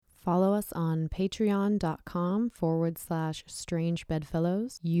Follow us on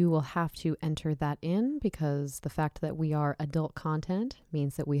patreon.com/strangebedfellows. You will have to enter that in because the fact that we are adult content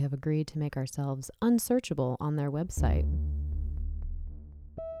means that we have agreed to make ourselves unsearchable on their website.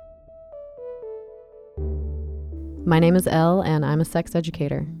 My name is Elle, and I'm a sex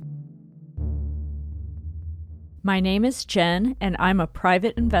educator. My name is Jen, and I'm a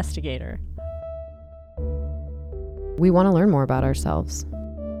private investigator. We want to learn more about ourselves.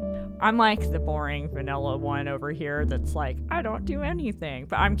 I'm like the boring vanilla one over here that's like, I don't do anything,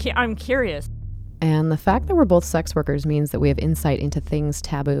 but I'm curious. And the fact that we're both sex workers means that we have insight into things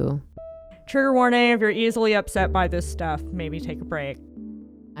taboo. Trigger warning, if you're easily upset by this stuff, maybe take a break.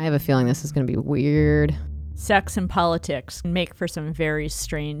 I have a feeling this is going to be weird. Sex and politics make for some very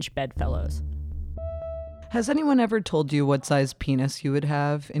strange bedfellows. Has anyone ever told you what size penis you would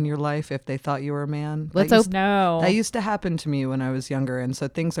have in your life if they thought you were a man? No. That used to happen to me when I was younger, and so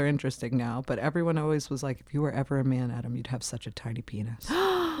things are interesting now. But everyone always was like, if you were ever a man, Adam, you'd have such a tiny penis.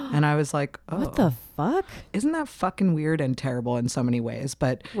 And I was like, oh. What the fuck? Isn't that fucking weird and terrible in so many ways?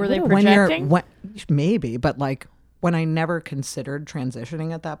 But Were they projecting? Maybe, but like when I never considered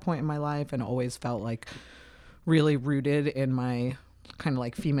transitioning at that point in my life and always felt like really rooted in my kind of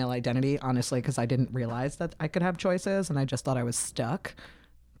like female identity, honestly, because I didn't realize that I could have choices and I just thought I was stuck.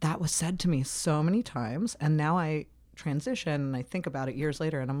 That was said to me so many times, and now I transition and I think about it years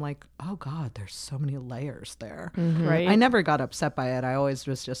later and I'm like, oh God, there's so many layers there. Mm-hmm. Right? I never got upset by it. I always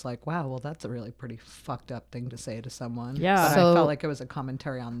was just like, wow, well, that's a really pretty fucked up thing to say to someone. Yeah. But So- I felt like it was a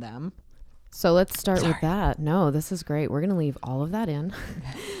commentary on them. So let's start with that. No, this is great. We're going to leave all of that in.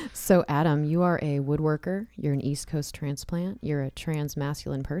 So Adam, you are a woodworker. You're an East Coast transplant. You're a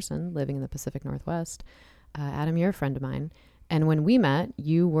trans-masculine person living in the Pacific Northwest. Adam, you're a friend of mine. And when we met,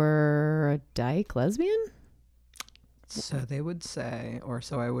 you were a dyke lesbian? So they would say, or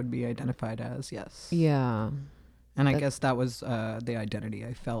so I would be identified as, yes. Yeah. And I guess that was the identity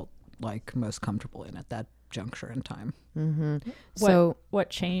I felt like most comfortable in at that juncture in time. Mm-hmm. So what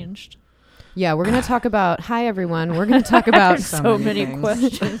changed? yeah, we're going to talk about, hi everyone, we're going to talk about So many things.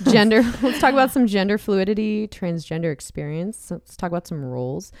 questions. gender. Let's talk about some gender fluidity, transgender experience. So let's talk about some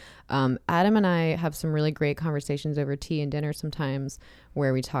roles. Adam and I have some really great conversations over tea and dinner sometimes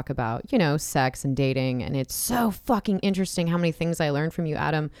where we talk about, sex and dating. And it's so fucking interesting how many things I learned from you,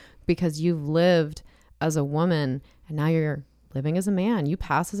 Adam, because you've lived as a woman and now you're living as a man. You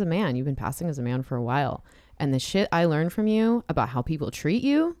pass as a man. You've been passing as a man for a while. And the shit I learned from you about how people treat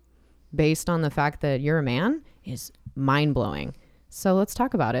you based on the fact that you're a man is mind-blowing. So let's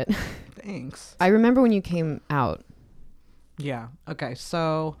talk about it. Thanks. I remember when you came out. Yeah. Okay.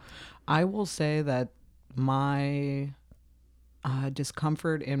 So I will say that my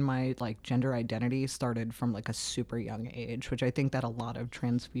discomfort in my like gender identity started from like a super young age, which I think that a lot of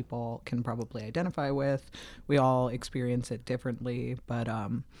trans people can probably identify with. We all experience it differently. But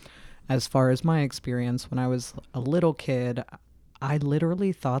as far as my experience, when I was a little kid, I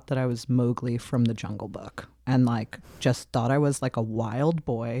literally thought that I was Mowgli from the Jungle Book and like just thought I was like a wild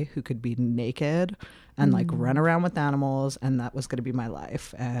boy who could be naked and like run around with animals, and that was going to be my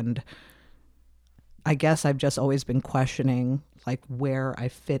life. And I guess I've just always been questioning like where I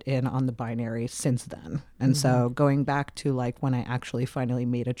fit in on the binary since then. And so going back to like when I actually finally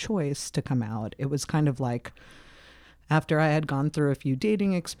made a choice to come out, it was kind of like after I had gone through a few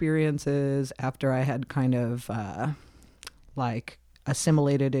dating experiences, after I had kind of like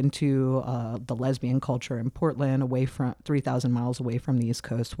assimilated into the lesbian culture in Portland, away from 3,000 miles away from the East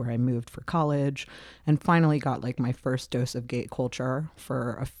Coast where I moved for college, and finally got like my first dose of gay culture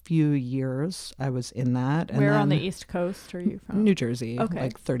for a few years. I was in that. And Where on the then East Coast are you from? New Jersey, Okay.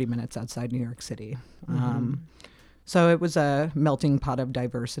 like 30 minutes outside New York City. So it was a melting pot of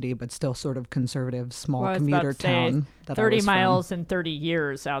diversity, but still sort of conservative, small Well, I was about commuter to say, town. That I 30 was from. miles and 30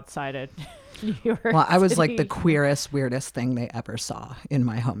 years outside of New York. Well, I was like the City. queerest, weirdest thing they ever saw in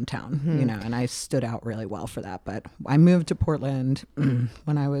my hometown, and I stood out really well for that. But I moved to Portland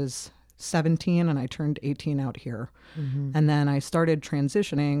when I was 17 and I turned 18 out here. And then I started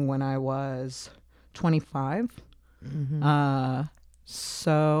transitioning when I was 25.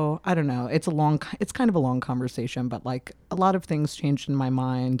 So I don't know. It's kind of a long conversation, but like a lot of things changed in my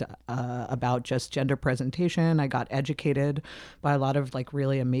mind about just gender presentation. I got educated by a lot of like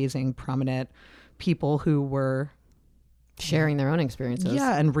really amazing, prominent people who were sharing their own experiences.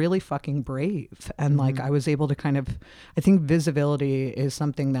 Yeah, and really fucking brave. And like I was able to kind of, I think visibility is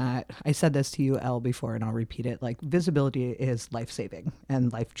something that I said this to you, Elle, before, and I'll repeat it. Like visibility is life-saving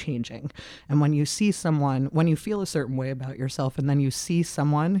and life-changing. And when you see someone, when you feel a certain way about yourself, and then you see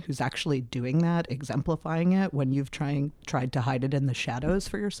someone who's actually doing that, exemplifying it, when you've tried to hide it in the shadows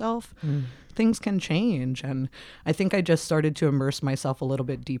for yourself, things can change. And I think I just started to immerse myself a little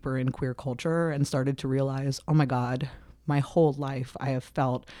bit deeper in queer culture and started to realize, oh my God, my whole life I have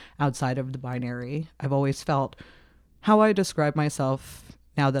felt outside of the binary. I've always felt how I describe myself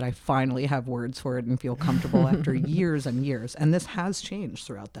now that I finally have words for it and feel comfortable after years and years. And this has changed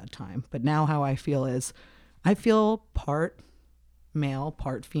throughout that time. But now how I feel is I feel part male,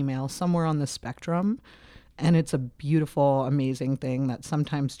 part female, somewhere on the spectrum. And it's a beautiful, amazing thing that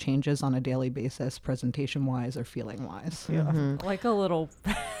sometimes changes on a daily basis, presentation-wise or feeling-wise. Yeah, like a little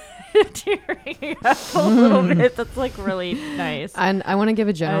tearing up a little bit. That's like really nice. And I want to give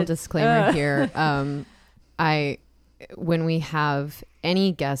a general disclaimer here. When we have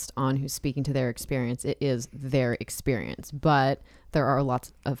any guest on who's speaking to their experience, it is their experience. But there are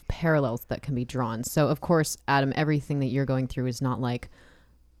lots of parallels that can be drawn. So, of course, Adam, everything that you're going through is not like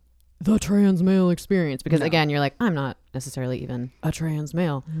the trans male experience, because again, you're like, I'm not necessarily even a trans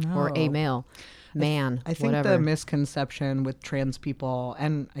male or a male man. I think whatever. the misconception with trans people,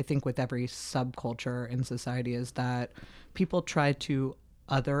 and I think with every subculture in society, is that people try to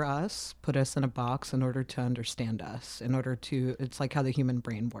other us, put us in a box in order to understand us, in order to, it's like how the human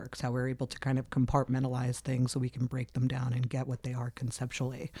brain works, how we're able to kind of compartmentalize things so we can break them down and get what they are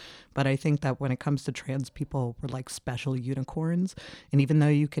conceptually. But I think that when it comes to trans people, we're like special unicorns. And even though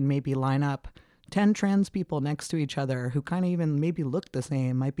you can maybe line up 10 trans people next to each other who kind of even maybe look the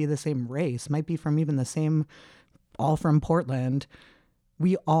same, might be the same race, might be from even the same, all from Portland,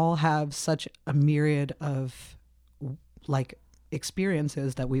 we all have such a myriad of like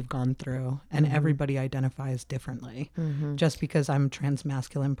experiences that we've gone through, and everybody identifies differently. Just because I'm a trans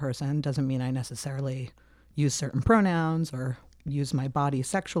masculine person doesn't mean I necessarily use certain pronouns or use my body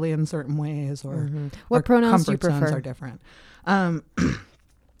sexually in certain ways, or What pronouns do you comfort zones prefer? are different.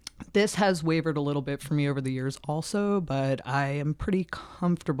 This has wavered a little bit for me over the years also, but I am pretty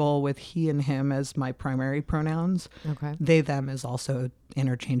comfortable with he and him as my primary pronouns. Okay. They, them is also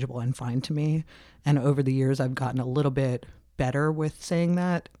interchangeable and fine to me. And over the years, I've gotten a little bit better with saying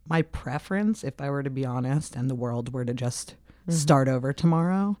that. My preference, if I were to be honest, and the world were to just start over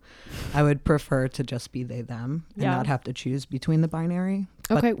tomorrow, I would prefer to just be they, them, and not have to choose between the binary.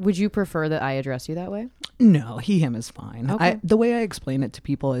 Okay. Would you prefer that I address you that way? No, he, him is fine. Okay. The way I explain it to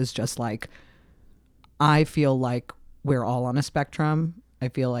people is just like, I feel like we're all on a spectrum. I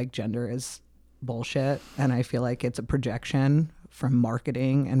feel like gender is bullshit, and I feel like it's a projection from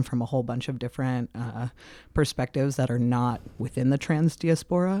marketing and from a whole bunch of different perspectives that are not within the trans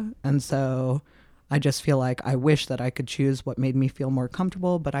diaspora. And so I just feel like I wish that I could choose what made me feel more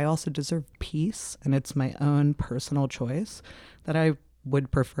comfortable, but I also deserve peace, and it's my own personal choice that I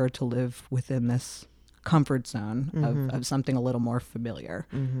would prefer to live within this comfort zone of something a little more familiar.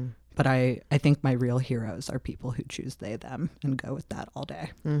 But I think my real heroes are people who choose they, them, and go with that all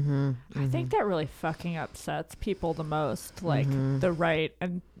day. I think that really fucking upsets people the most, like the right.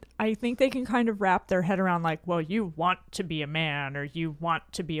 And I think they can kind of wrap their head around like, well, you want to be a man or you want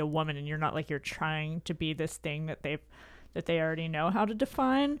to be a woman, and you're not like, you're trying to be this thing that they already know how to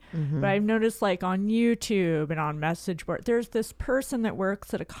define. But I've noticed like on YouTube and on message board, there's this person that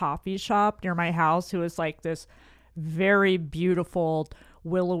works at a coffee shop near my house who is like this very beautiful,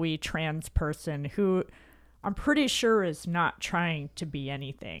 willowy trans person who I'm pretty sure is not trying to be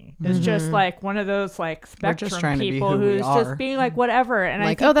anything. It's just like one of those like spectrum people who's just being like whatever. And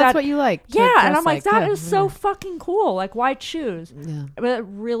Like, I think oh, that's what you like. to yeah, and dress I'm like, that yeah. is so fucking cool. Like, why choose? Yeah. But it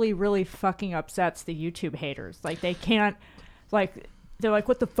really, really fucking upsets the YouTube haters. Like, they can't, like, they're like,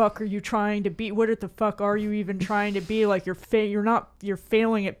 what the fuck are you trying to be? What the fuck are you even trying to be? Like, you're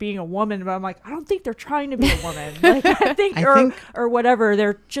failing at being a woman. But I'm like, I don't think they're trying to be a woman. Like, I think, or whatever.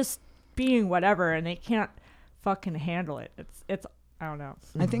 They're just being whatever, and they can't fucking handle it. It's I don't know.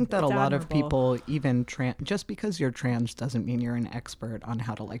 I think that It's a lot of admirable. people, even just because you're trans doesn't mean you're an expert on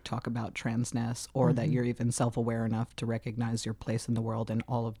how to like talk about transness, or that you're even self-aware enough to recognize your place in the world and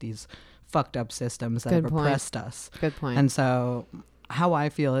all of these fucked up systems that Good have point. oppressed us. Good point. And so how I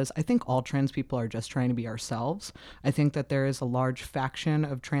feel is I think all trans people are just trying to be ourselves. I think that there is a large faction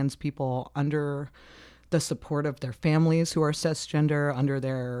of trans people under the support of their families who are cisgender, under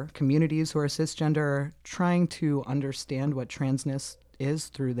their communities who are cisgender, trying to understand what transness is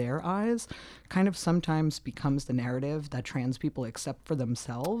through their eyes, kind of sometimes becomes the narrative that trans people accept for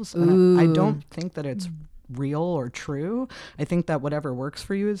themselves. And I don't think that it's real or true. I think that whatever works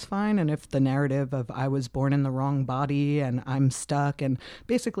for you is fine. And if the narrative of I was born in the wrong body and I'm stuck and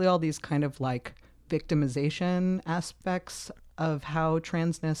basically all these kind of like victimization aspects of how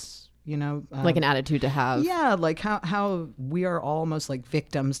transness, like an attitude to have. Yeah, like how we are almost like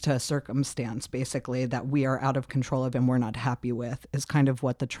victims to a circumstance, basically, that we are out of control of and we're not happy with, is kind of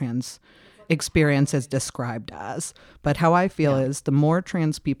what the trans experience is described as. But how I feel is the more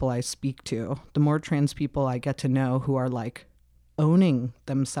trans people I speak to, the more trans people I get to know who are like owning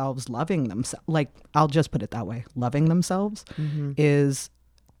themselves, loving themselves, like I'll just put it that way, loving themselves, is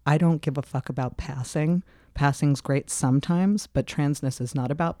I don't give a fuck about passing. Passing's great sometimes, but transness is not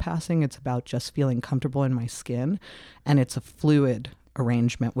about passing. It's about just feeling comfortable in my skin. And it's a fluid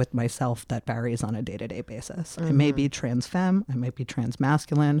arrangement with myself that varies on a day-to-day basis. I may be trans femme, I might be trans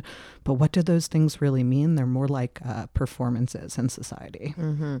masculine, but what do those things really mean? They're more like performances in society.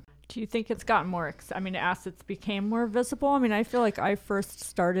 Do you think it's gotten more, as it's became more visible? I mean, I feel like I first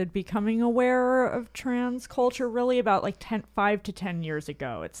started becoming aware of trans culture really about like 5 to 10 years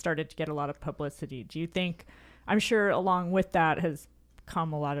ago. It started to get a lot of publicity. Do you think, I'm sure along with that has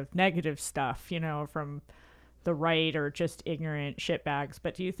come a lot of negative stuff, from the right or just ignorant shitbags.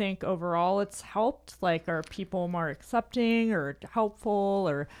 But do you think overall it's helped? Like, are people more accepting or helpful?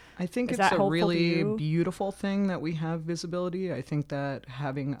 Or I think it's a really beautiful thing that we have visibility. I think that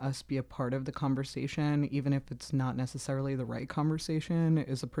having us be a part of the conversation, even if it's not necessarily the right conversation,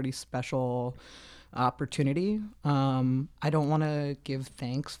 is a pretty special opportunity. I don't want to give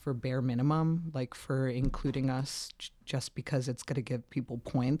thanks for bare minimum, like for including us just because it's going to give people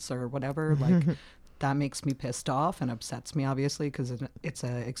points or whatever. Like, that makes me pissed off and upsets me, obviously, because it's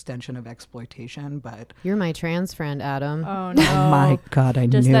an extension of exploitation. But you're my trans friend, Adam. Oh no! Oh my God, I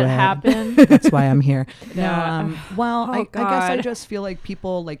knew it. Does that happen? That's why I'm here. Yeah. I guess I just feel like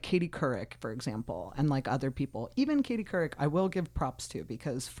people like Katie Couric, for example, and like other people, even Katie Couric, I will give props to,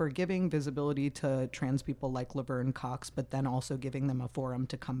 because for giving visibility to trans people like Laverne Cox, but then also giving them a forum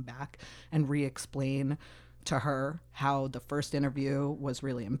to come back and re-explain to her how the first interview was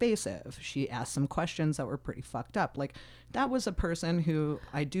really invasive. She asked some questions that were pretty fucked up. Like, that was a person who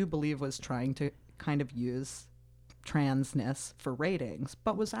I do believe was trying to kind of use transness for ratings,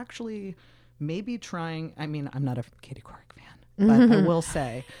 but was actually maybe trying, I'm not a Katie Couric fan, but I will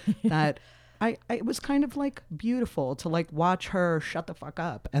say that it was kind of like beautiful to like watch her shut the fuck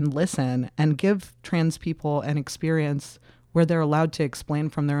up and listen and give trans people an experience where they're allowed to explain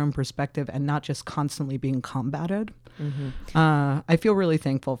from their own perspective and not just constantly being combated. I feel really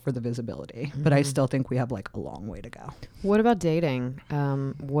thankful for the visibility, but I still think we have like a long way to go. What about dating?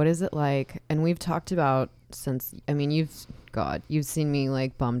 What is it like? And we've talked about you've seen me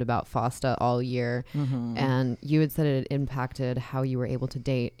like bummed about FOSTA all year, and you had said it impacted how you were able to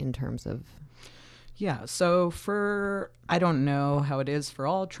date in terms of. Yeah, so I don't know how it is for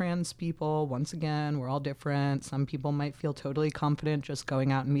all trans people. Once again, we're all different. Some people might feel totally confident just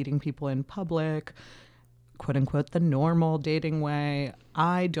going out and meeting people in public, quote unquote, the normal dating way.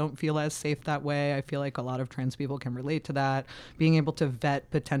 I don't feel as safe that way. I feel like a lot of trans people can relate to that. Being able to vet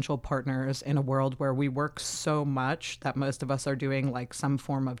potential partners in a world where we work so much that most of us are doing like some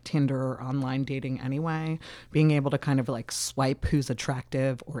form of Tinder or online dating anyway. Being able to kind of like swipe who's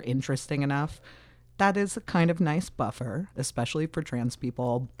attractive or interesting enough. That is a kind of nice buffer, especially for trans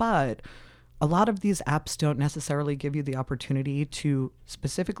people. But a lot of these apps don't necessarily give you the opportunity to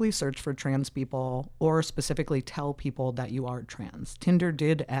specifically search for trans people or specifically tell people that you are trans. Tinder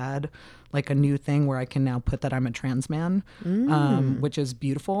did add like a new thing where I can now put that I'm a trans man, which is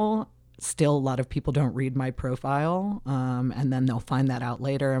beautiful. Still, a lot of people don't read my profile, and then they'll find that out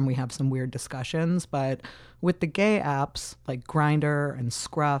later, and we have some weird discussions. But with the gay apps like Grindr and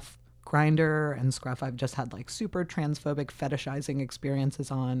Scruff, I've just had like super transphobic fetishizing experiences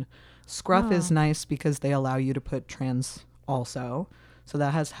on. Scruff is nice because they allow you to put trans also, so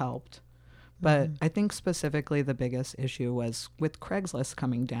that has helped. But I think specifically the biggest issue was with Craigslist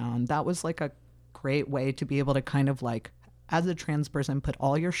coming down. That was like a great way to be able to kind of like, as a trans person, put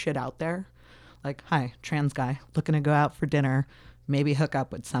all your shit out there. Like, hi, trans guy, looking to go out for dinner, maybe hook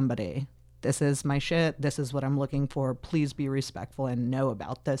up with somebody. This is my shit. This is what I'm looking for. Please be respectful and know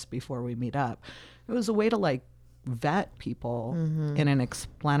about this before we meet up. It was a way to like vet people in an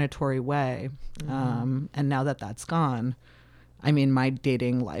explanatory way. And now that that's gone, my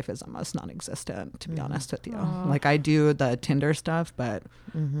dating life is almost non-existent, to be honest with you. Like, I do the Tinder stuff, but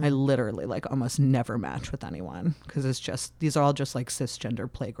I literally like almost never match with anyone because it's just, these are all just like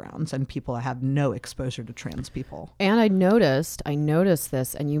cisgender playgrounds and people have no exposure to trans people. And I noticed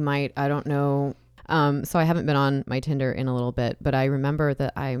this, and you might, I don't know, So I haven't been on my Tinder in a little bit, but I remember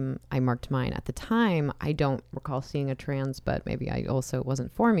that I marked mine at the time. I don't recall seeing a trans, but maybe I also it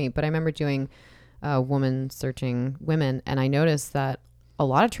wasn't for me. But I remember doing woman searching women, and I noticed that a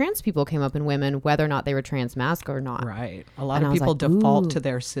lot of trans people came up in women, whether or not they were trans masc or not. Right. A lot And I of was people like, default ooh. to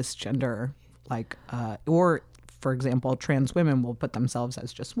their cisgender, like, or for example, trans women will put themselves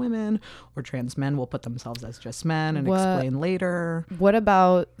as just women, or trans men will put themselves as just men and explain later. What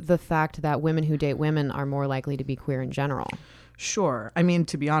about the fact that women who date women are more likely to be queer in general? Sure. I mean,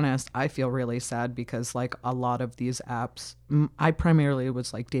 to be honest, I feel really sad because like a lot of these apps, I primarily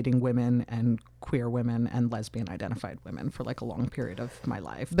was like dating women and queer women and lesbian identified women for like a long period of my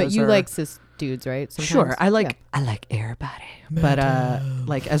life. But Those you are- like cis dudes, right? Sometimes? Sure. I like everybody. But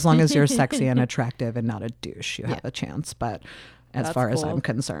like as long as you're sexy and attractive and not a douche, you have a chance. But as That's far as cool. I'm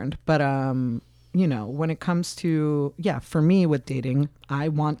concerned. But you know, when it comes to for me with dating, I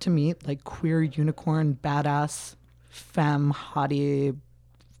want to meet like queer unicorn badass femme hottie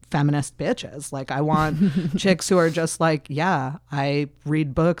feminist bitches. Like I want chicks who are just like, yeah, I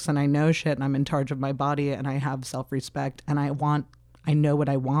read books and I know shit and I'm in charge of my body and I have self-respect and I know what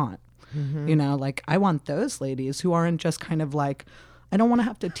I want. You know, like I want those ladies who aren't just kind of like, I don't want to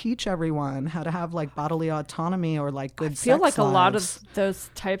have to teach everyone how to have like bodily autonomy or like good I feel sex like a lot lives. of those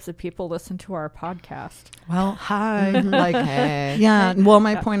types of people listen to our podcast. Well, hi. Like, Hey. yeah. Well,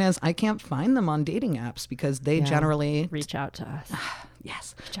 my point is, I can't find them on dating apps because they Yeah. generally, Reach out to us.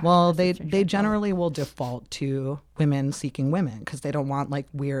 yes. Reach out Well, to us, they generally will default to women seeking women because they don't want like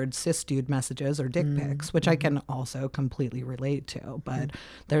weird cis dude messages or dick pics, which I can also completely relate to. But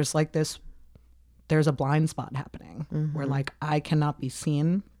there's like there's a blind spot happening where like I cannot be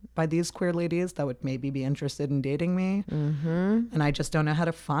seen by these queer ladies that would maybe be interested in dating me. And I just don't know how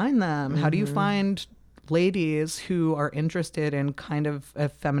to find them. How do you find ladies who are interested in kind of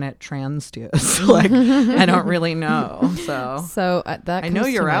effeminate trans dudes? Like, I don't really know. So that I know comes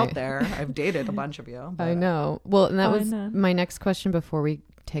to you're my- out there. I've dated a bunch of you. I but- know. Well, and that I was know. my next question before we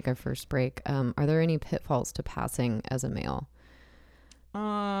take our first break. Are there any pitfalls to passing as a male?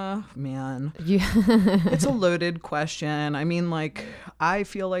 Man, You it's a loaded question. I mean, like, I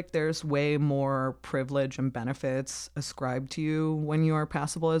feel like there's way more privilege and benefits ascribed to you when you are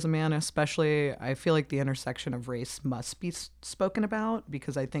passable as a man, especially I feel like the intersection of race must be spoken about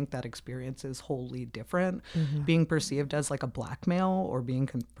because I think that experience is wholly different. Being perceived as like a black male or being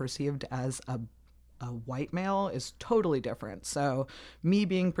perceived as a white male is totally different. So me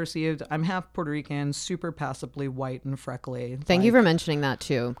being perceived, I'm half Puerto Rican, super passably white and freckly. Thank you for mentioning that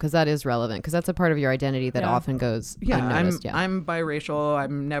too, because that is relevant. Because that's a part of your identity that Yeah. often goes Yeah, unnoticed. I'm biracial.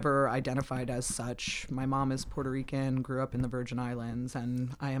 I'm never identified as such. My mom is Puerto Rican, grew up in the Virgin Islands,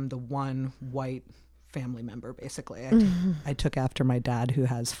 and I am the one white family member, basically. I took after my dad, who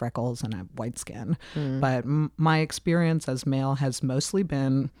has freckles and a white skin. But my experience as male has mostly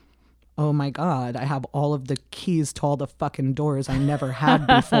been, oh my God, I have all of the keys to all the fucking doors I never had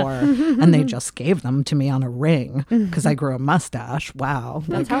before. And they just gave them to me on a ring because I grew a mustache. Wow.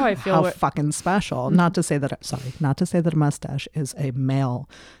 That's how I feel How with- fucking special. Not to say that a mustache is a male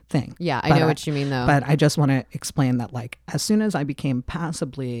thing. Yeah, I But know what you mean though. But I just want to explain that, like, as soon as I became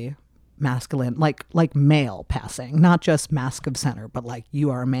passably masculine, like male passing, not just mask of center, but like you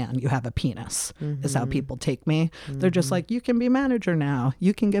are a man, you have a penis, is how people take me. They're just like, you can be manager now,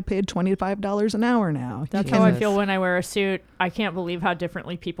 you can get paid $25 an hour now. That's You how I can- Jesus. feel when I wear a suit. I can't believe how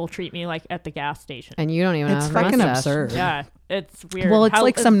differently people treat me, like at the gas station. and you don't even It's have a fucking mustache. absurd. Yeah, it's weird. Well, it's How-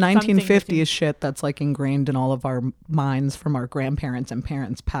 like some things 1950s shit that's like ingrained in all of our minds from our grandparents and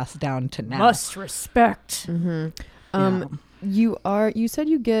parents, passed down to now. must respect. Yeah. You said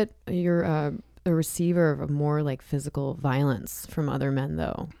you get you're a receiver of more like physical violence from other men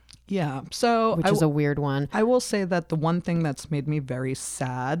though, Yeah. So which is a weird one. I will say that the one thing that's made me very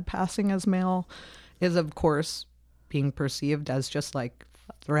sad passing as male is, of course, being perceived as just like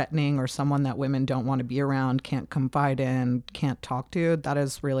threatening or someone that women don't want to be around, can't confide in, can't talk to. That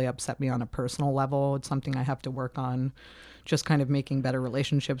has really upset me on a personal level. It's something I have to work on, just kind of making better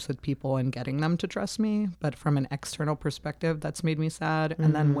relationships with people and getting them to trust me. But from an external perspective, that's made me sad.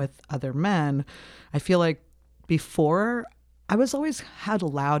 And then with other men, I feel like before, I was always had a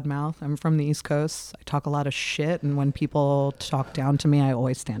loud mouth. I'm from the East Coast. I talk a lot of shit. And when people talk down to me, I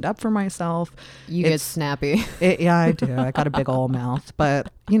always stand up for myself. You get It's- snappy. Yeah, I do. I got a big old mouth.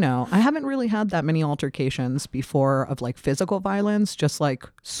 But, you know, I haven't really had that many altercations before of like physical violence, just like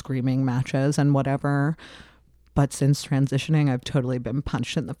screaming matches and whatever. But since transitioning, I've totally been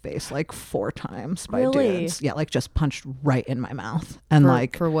punched in the face like 4 times by Really? dudes. Yeah, like just punched right in my mouth. And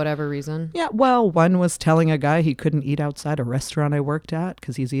for whatever reason. yeah, well, one was telling a guy he couldn't eat outside a restaurant I worked at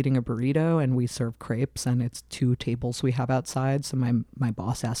because he's eating a burrito and we serve crepes and it's 2 tables we have outside. So my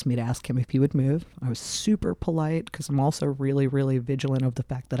boss asked me to ask him if he would move. I was super polite because I'm also really, really vigilant of the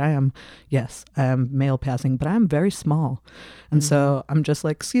fact that I am male passing, but I'm very small. And so I'm just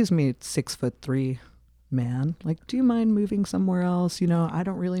like, excuse me, 6'3" man, like, do you mind moving somewhere else? You know, I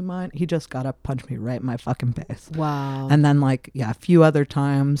don't really mind. He just got up, punched me right in my fucking face. Wow. And then like, yeah, a few other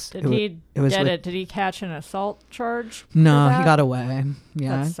times. Did he catch an assault charge? No, for he that? got away.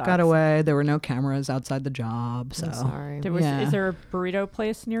 Yeah, That sucks. got away. There were no cameras outside the job. So I'm sorry. Is there a burrito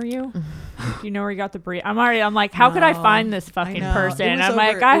place near you? Do you know where you got the burrito? I'm like, how could I find this fucking person? I'm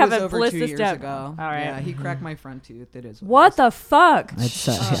like, I have a bliss this step. All right. Yeah, he cracked my front tooth. It is What the fuck? It's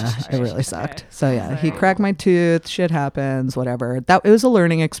yeah, it really sucked. Okay. So yeah, he Sorry. cracked my tooth. Shit happens. Whatever. It was a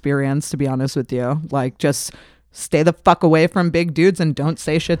learning experience, to be honest with you. Like, just stay the fuck away from big dudes and don't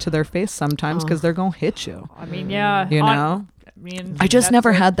say shit to their face sometimes because they're gonna hit you. I mean, yeah. You know. I just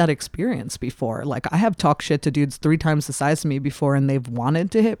never had that experience before. Like, I have talked shit to dudes 3 times the size of me before and they've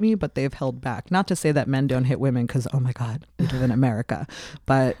wanted to hit me, but they've held back. Not to say that men don't hit women because, oh my God, we live in America,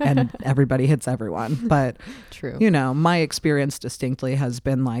 and everybody hits everyone. But, True. you know, my experience distinctly has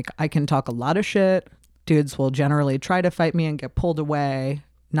been like, I can talk a lot of shit. Dudes will generally try to fight me and get pulled away,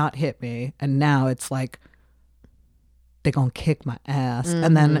 not hit me. And now it's like, they're gonna kick my ass.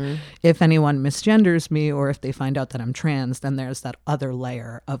 And then if anyone misgenders me or if they find out that I'm trans, then there's that other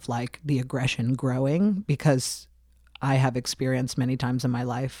layer of like the aggression growing, because I have experienced many times in my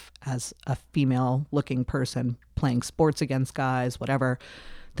life as a female looking person playing sports against guys, whatever.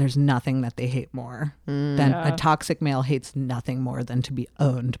 There's nothing that they hate more than a toxic male hates nothing more than to be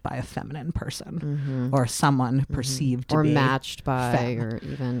owned by a feminine person or someone perceived to or be matched by, femme. or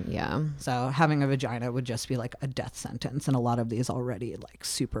even, yeah. So having a vagina would just be like a death sentence, and a lot of these already like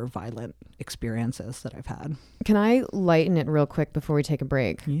super violent experiences that I've had. Can I lighten it real quick before we take a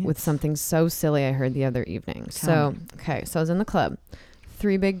break Yes. with something so silly I heard the other evening? Tell me. So I was in the club.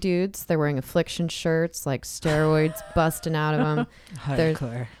 3 big dudes. They're wearing affliction shirts, like steroids busting out of them.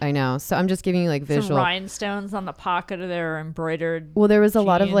 Hardcore. I know. So I'm just giving you like Some visual. rhinestones on the pocket of their embroidered. Well, there was a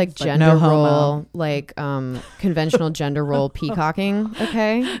lot of like jeans. Like, gender no homo. role, like conventional gender role peacocking.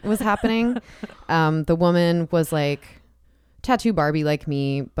 Okay, was happening. The woman was like tattoo Barbie like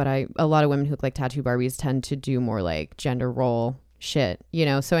me, but a lot of women who look like tattoo Barbies tend to do more like gender role shit, you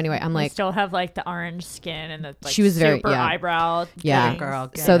know. So anyway, I'm They like, still have like the orange skin and the like She was very- super yeah. eyebrow. Yeah. things. Girl,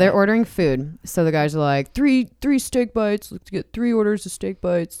 get so they're it. ordering food. So the guys are like, three steak bites. Let's get 3 orders of steak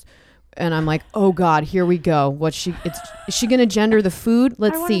bites. And I'm like, oh God, here we go. Is she gonna gender the food?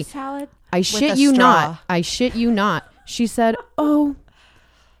 Let's I want see. a salad. I shit you not. I shit you not. She said, oh,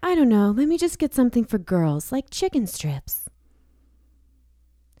 I don't know. Let me just get something for girls, like chicken strips.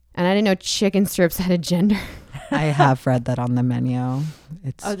 And I didn't know chicken strips had a gender. I have read that on the menu.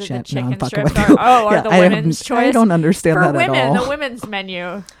 It's Oh, the shit. No, I'm chicken fucking strips with you. are Yeah, the I women's choice. I don't understand For that women, at all. the women's menu. You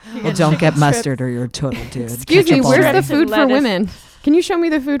Well, get don't chicken get strips. mustard or you're a total dude. Excuse me, Ketchup where's already. the food for Lettuce. women? Can you show me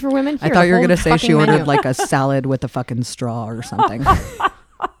the food for women? I Here, thought you were whole going to say she fucking ordered menu. like a salad with a fucking straw or something.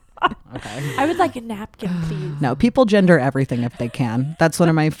 Okay. I would like a napkin, please. No, people gender everything if they can. That's one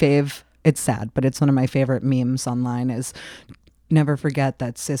of my it's sad, but it's one of my favorite memes online is never forget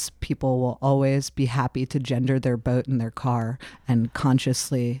that cis people will always be happy to gender their boat and their car and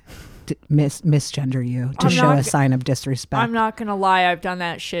consciously misgender you to I'm show not a g- sign of disrespect. I'm not gonna lie, I've done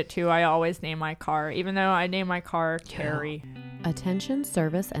that shit too. I always name my car, even though I name my car Terry. Attention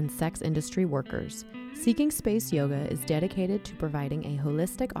service and sex industry workers. Seeking Space Yoga is dedicated to providing a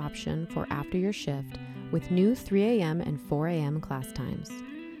holistic option for after your shift with new 3 a.m. and 4 a.m. class times.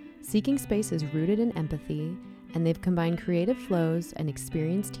 Seeking Space is rooted in empathy, and they've combined creative flows and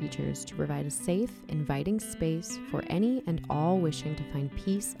experienced teachers to provide a safe, inviting space for any and all wishing to find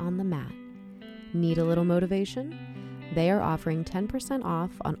peace on the mat. Need a little motivation? They are offering 10%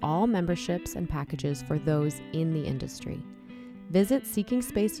 off on all memberships and packages for those in the industry. Visit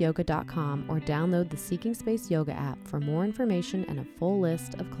SeekingSpaceYoga.com or download the Seeking Space Yoga app for more information and a full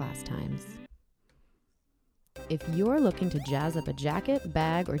list of class times. If you're looking to jazz up a jacket,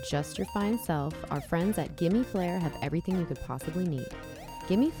 bag, or just your fine self, our friends at Gimme Flair have everything you could possibly need.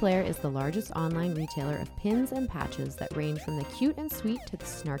 Gimme Flair is the largest online retailer of pins and patches that range from the cute and sweet to the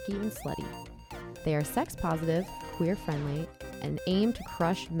snarky and slutty. They are sex positive, queer friendly, and aim to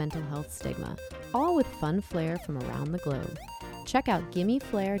crush mental health stigma, all with fun flair from around the globe. Check out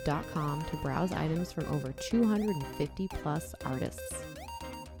gimmeflair.com to browse items from over 250 plus artists.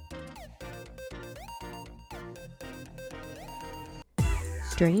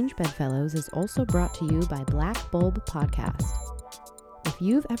 Strange Bedfellows is also brought to you by Black Bulb Podcast. If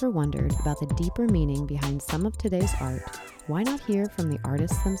you've ever wondered about the deeper meaning behind some of today's art, why not hear from the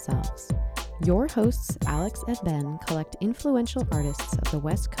artists themselves? Your hosts, Alex and Ben, collect influential artists of the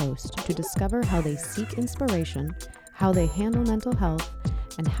West Coast to discover how they seek inspiration, how they handle mental health,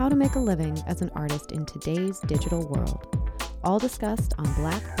 and how to make a living as an artist in today's digital world. All discussed on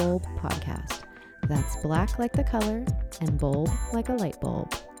Black Bulb Podcast. That's black like the color and bulb like a light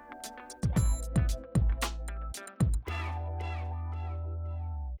bulb.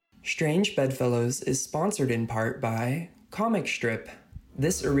 Strange Bedfellows is sponsored in part by Comic Strip.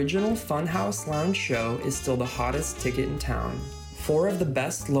 This original Funhouse Lounge show is still the hottest ticket in town. 4 of the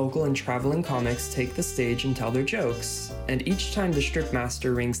best local and traveling comics take the stage and tell their jokes, and each time the strip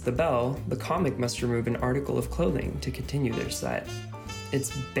master rings the bell, the comic must remove an article of clothing to continue their set.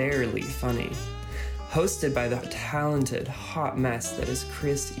 It's barely funny. Hosted by the talented hot mess that is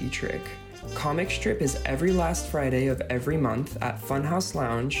Chris Etrick. Comic Strip is every last Friday of every month at Funhouse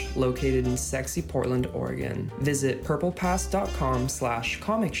Lounge, located in sexy Portland, Oregon. Visit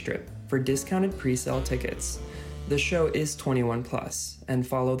purplepass.com/comicstrip for discounted pre-sale tickets. The show is 21 plus, and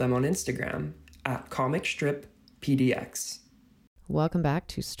follow them on Instagram at comicstrippdx. Welcome back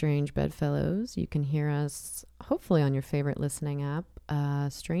to Strange Bedfellows. You can hear us hopefully on your favorite listening app,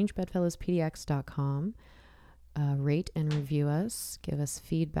 strangebedfellowspdx.com. Rate and review us, give us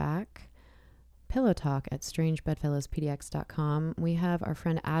feedback. Pillow talk at strangebedfellowspdx.com. We have our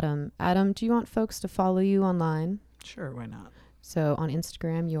friend Adam. Adam, do you want folks to follow you online? Sure, why not? So on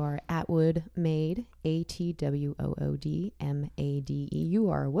Instagram, you are @woodmade, ATWOODMADE. You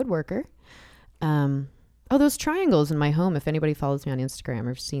are a woodworker. Those triangles in my home, if anybody follows me on Instagram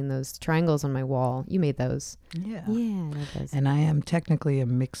or seen those triangles on my wall, you made those. Yeah. Yeah, I love those. And I am technically a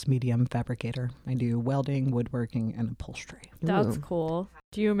mixed medium fabricator. I do welding, woodworking, and upholstery. That's Ooh. cool.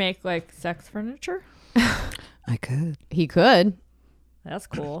 Do you make like sex furniture? I could. He could. That's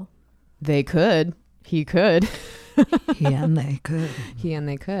cool. They could. He could. He and they could. He and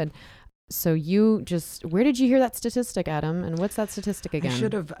they could. So where did you hear that statistic, Adam? And what's that statistic again?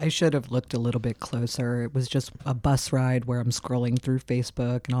 I should have looked a little bit closer. It was just a bus ride where I'm scrolling through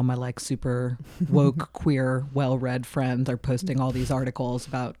Facebook and all my like super woke, queer, well-read friends are posting all these articles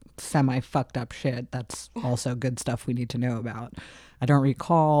about semi-fucked up shit. That's also good stuff we need to know about. I don't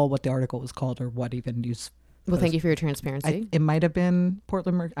recall what the article was called or what even news. Well, thank you for your transparency. It might have been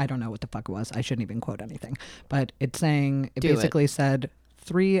Portland. I don't know what the fuck it was. I shouldn't even quote anything. But it's saying, it basically said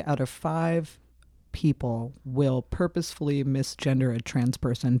 3 out of 5 people will purposefully misgender a trans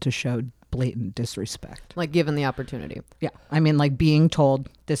person to show blatant disrespect. Like given the opportunity. Yeah. I mean, like being told,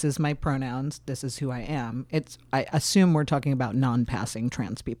 this is my pronouns, this is who I am. I assume we're talking about non-passing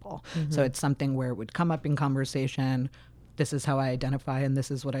trans people. Mm-hmm. So it's something where it would come up in conversation. This is how I identify and this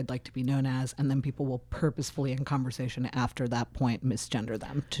is what I'd like to be known as. And then people will purposefully in conversation after that point misgender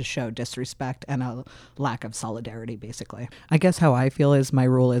them to show disrespect and a lack of solidarity, basically. I guess how I feel is my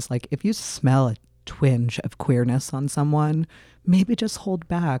rule is like, if you smell a twinge of queerness on someone, maybe just hold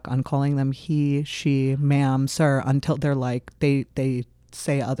back on calling them he, she, ma'am, sir, until they're like, they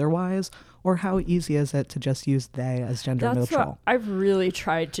say otherwise. Or how easy is it to just use they as gender neutral? I've really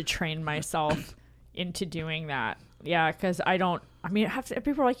tried to train myself into doing that. Yeah, because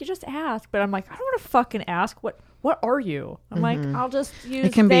people are like, you just ask, but I'm like, I don't want to fucking ask. What are you? I'm like, I'll just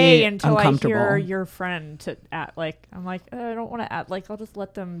use they until I hear your friend to act. Like, I'm like, I don't want to act. Like, I'll just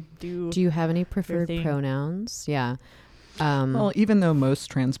let them do. Do you have any preferred pronouns? Yeah. Well, even though most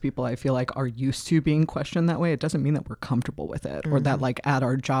trans people, I feel like, are used to being questioned that way, it doesn't mean that we're comfortable with it or that like at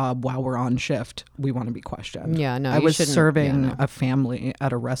our job while we're on shift, we want to be questioned. Yeah, no, I was serving a family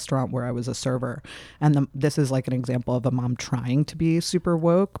at a restaurant where I was a server. And this is like an example of a mom trying to be super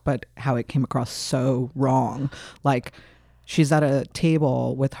woke, but how it came across so wrong. Like, she's at a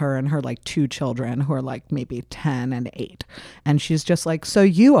table with her and her like 2 children who are like maybe 10 and 8. And she's just like, so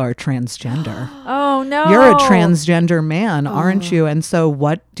you are transgender. Oh, no. You're a transgender man, aren't you? And so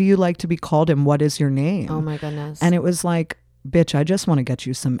what do you like to be called and what is your name? Oh, my goodness. And it was like, bitch, I just want to get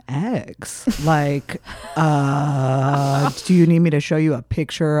you some eggs. Like, do you need me to show you a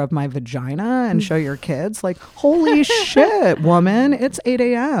picture of my vagina and show your kids? Like, holy shit, woman, it's 8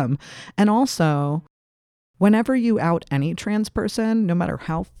 a.m. And also, whenever you out any trans person, no matter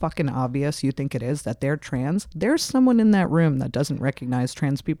how fucking obvious you think it is that they're trans, there's someone in that room that doesn't recognize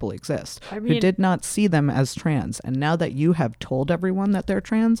trans people exist, who did not see them as trans. And now that you have told everyone that they're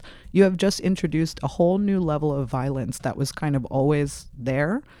trans, you have just introduced a whole new level of violence that was kind of always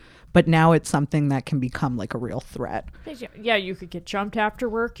there, but now it's something that can become like a real threat. Yeah, you could get jumped after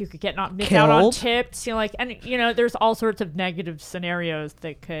work. You could get not miss out on Killed. tips. You know, like, and you know, there's all sorts of negative scenarios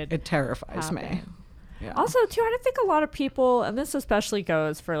that could. It terrifies me. happen. Yeah. Also, too, I think a lot of people, and this especially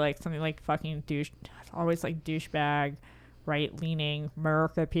goes for like something like fucking always like douchebag, right-leaning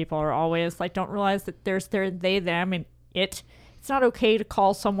America people are always like, don't realize that there's they, them, and it. It's not okay to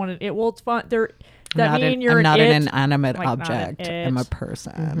call someone an it. Well, it's fun. I'm not an inanimate like, not an object. it. I'm a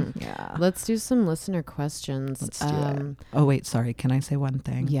person. Yeah. Let's do some listener questions. Let's do it. Oh wait, sorry. Can I say one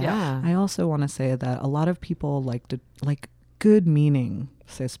thing? Yeah. I also want to say that a lot of people like good meaning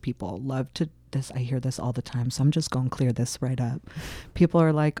cis people love to this. I hear this all the time, so I'm just going to clear this right up. People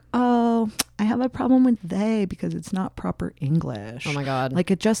are like, "Oh, I have a problem with they because it's not proper English." Oh my God.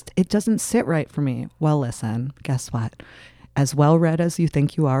 Like it doesn't sit right for me. Well, listen, guess what? As well read as you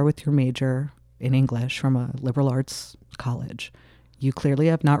think you are with your major in English from a liberal arts college, you clearly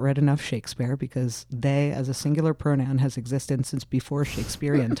have not read enough Shakespeare, because they as a singular pronoun has existed since before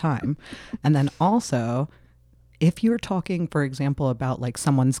Shakespearean time. And then also, if you're talking, for example, about like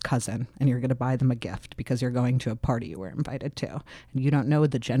someone's cousin and you're going to buy them a gift because you're going to a party you were invited to, and you don't know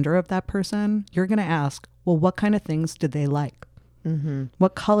the gender of that person, you're going to ask, well, what kind of things do they like? Mm-hmm.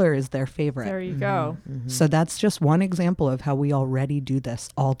 What color is their favorite? There you go. Mm-hmm. So that's just one example of how we already do this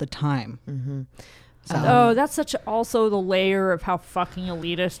all the time. Mm-hmm. Oh, that's also the layer of how fucking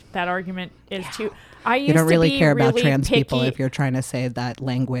elitist that argument is too. I used You don't really to be care about really trans picky. people if you're trying to say that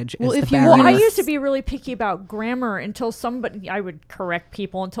language Well, is if the you- barrier. Well, I used to be really picky about grammar until I would correct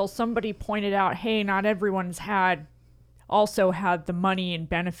people until somebody pointed out, hey, not everyone's also had the money and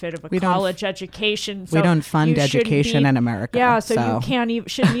benefit of a college education. So we don't fund you shouldn't education be- in America. Yeah, so you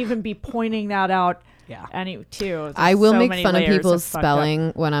shouldn't even be pointing that out. Yeah. Too. I will so make many fun of layers people's fucked up.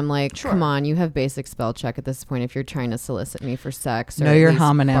 spelling when I'm like, come on, you have basic spell check at this point if you're trying to solicit me for sex or Know at your least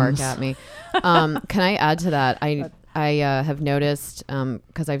bark homonyms. at me. Can I add to that? I have noticed,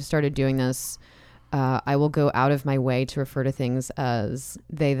 because I've started doing this, I will go out of my way to refer to things as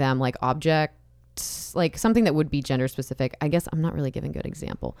they, them, like objects, like something that would be gender specific. I guess I'm not really giving a good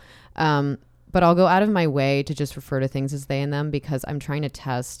example. But I'll go out of my way to just refer to things as they and them because I'm trying to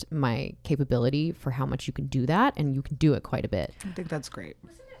test my capability for how much you can do that, and you can do it quite a bit. I think that's great.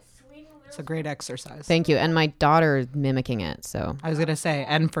 It's a great exercise. Thank you. And my daughter is mimicking it. So I was going to say,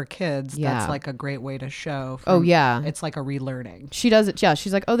 and for kids, Yeah. that's like a great way to show. Oh, yeah. It's like a relearning. she does it. Yeah.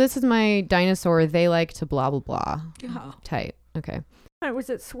 She's like, oh, this is my dinosaur. They like to blah, blah, blah. Yeah. Tight. Okay. Was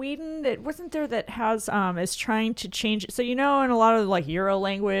it Sweden that wasn't there that has is trying to change it? So in a lot of like Euro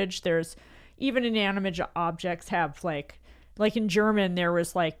language, there's even inanimate objects have like in German there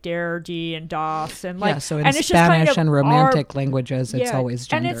was like der, die, and das, and like so in and it's just Spanish kind of and romantic languages, it's always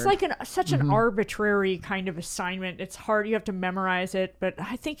gendered. and it's like such an arbitrary kind of assignment. It's hard; you have to memorize it. But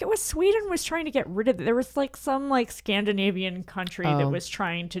I think it was Sweden was trying to get rid of it. There was like some like Scandinavian country that was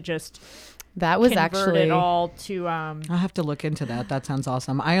trying to just That was convert actually it all to I'll have to look into that. That sounds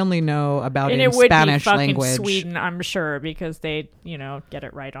awesome. I only know about and in it would Spanish be fucking language. Sweden, I'm sure, because they get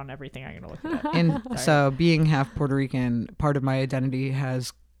it right on everything. I'm gonna look it up. And so being half Puerto Rican, part of my identity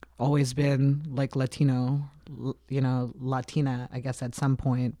has always been like Latino, Latina, I guess at some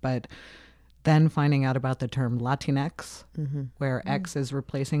point. But then finding out about the term Latinx, where X is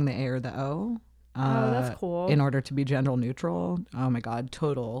replacing the A or the O. That's cool. In order to be gender neutral. Oh my God,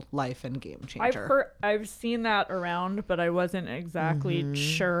 total life and game changer. I've seen that around, but I wasn't exactly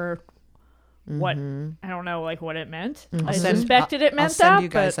sure what I don't know like what it meant. I suspected it meant I'll send that. you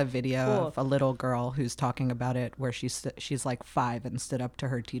guys but a video cool. of a little girl who's talking about it, where she's like 5 and stood up to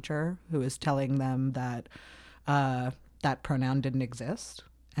her teacher, who was telling them that that pronoun didn't exist.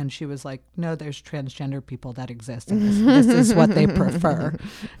 And she was like, no, there's transgender people that exist. And this is what they prefer.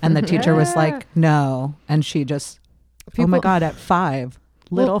 And the teacher was like, no. And she just, oh my God, at 5,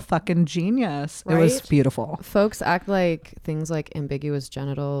 little fucking genius. It was Right? beautiful. folks act like things like ambiguous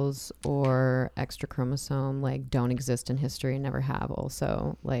genitals or extra chromosome like don't exist in history and never have.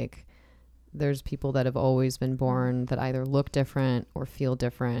 Also, like there's people that have always been born that either look different or feel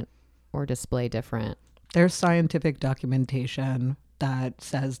different or display different. There's scientific documentation that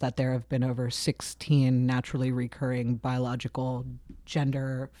says that there have been over 16 naturally recurring biological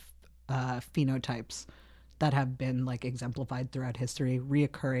gender phenotypes that have been like exemplified throughout history,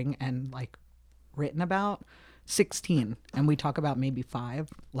 reoccurring and like written about. 16. And we talk about maybe 5,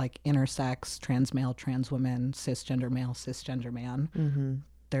 like intersex, trans male, trans woman, cisgender male, cisgender man.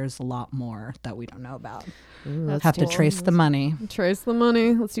 There's a lot more that we don't know about. Have to trace the money. Trace the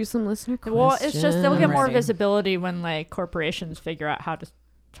money. Let's do some listener questions. Well, it's just they'll get more ready. visibility when like corporations figure out how to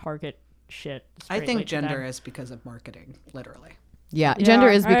target shit. I think straightly to gender them. is because of marketing, literally. Yeah, gender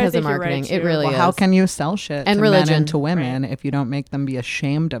is I because of think you're right, marketing. It too. really Well, is. how can you sell shit And to religion. men and to women if you don't make them be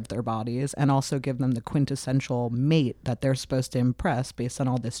ashamed of their bodies and also give them the quintessential mate that they're supposed to impress based on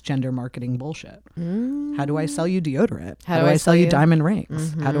all this gender marketing bullshit? How do I sell you deodorant? How do I sell you diamond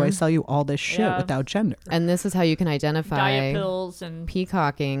rings? How do I sell you all this shit Yeah. without gender? And this is how you can identify Diet pills and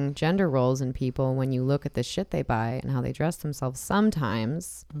peacocking gender roles in people when you look at the shit they buy and how they dress themselves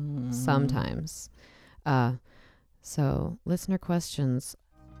sometimes. Sometimes. So, listener questions.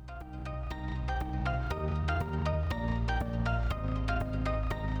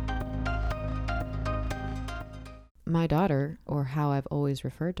 My daughter, or how I've always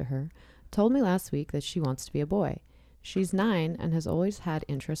referred to her, told me last week that she wants to be a boy. She's 9 and has always had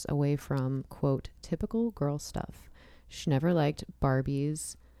interests away from, quote, typical girl stuff. She never liked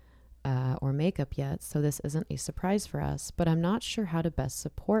Barbies or makeup yet, so this isn't a surprise for us, but I'm not sure how to best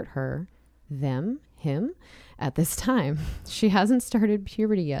support her, him, at this time. She hasn't started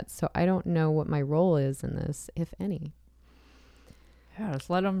puberty yet, so I don't know what my role is in this, if any. yeah, just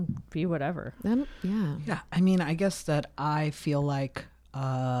let them be whatever. Yeah, I mean, I guess that I feel like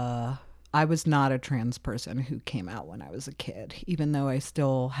I was not a trans person who came out when I was a kid, even though I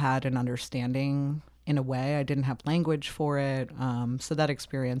still had an understanding in a way. I didn't have language for it. So that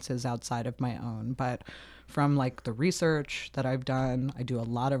experience is outside of my own. But from like the research that I've done, I do a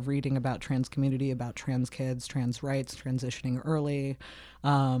lot of reading about trans community, about trans kids, trans rights, transitioning early.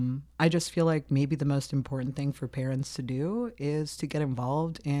 I just feel like maybe the most important thing for parents to do is to get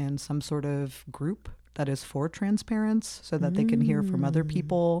involved in some sort of group that is for trans parents so that they can hear from other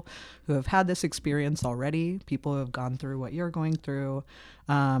people who have had this experience already, people who have gone through what you're going through,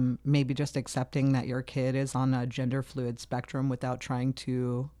 maybe just accepting that your kid is on a gender fluid spectrum without trying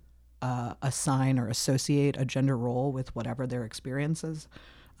to assign or associate a gender role with whatever their experience is,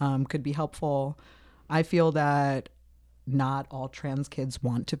 could be helpful. I feel that not all trans kids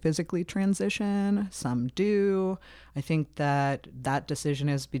want to physically transition. Some do. I think that that decision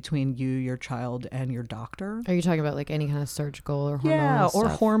is between you, your child, and your doctor. Are you talking about like any kind of surgical or hormonal Yeah, or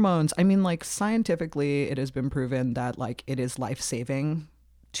stuff? hormones. I mean, like scientifically, it has been proven that like it is life-saving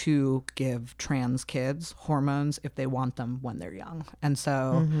to give trans kids hormones if they want them when they're young. And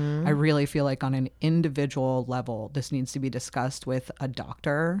so I really feel like on an individual level, this needs to be discussed with a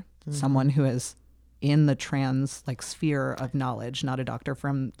doctor, someone who is in the trans like sphere of knowledge, not a doctor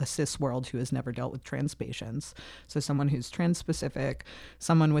from the cis world who has never dealt with trans patients. So someone who's trans specific,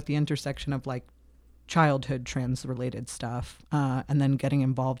 someone with the intersection of like childhood trans related stuff, and then getting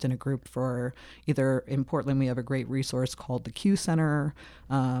involved in a group for either in Portland, we have a great resource called the Q Center.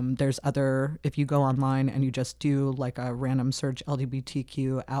 There's other, if you go online and you just do like a random search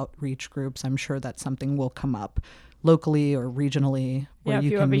LGBTQ outreach groups, I'm sure that something will come up locally or regionally where Yeah, if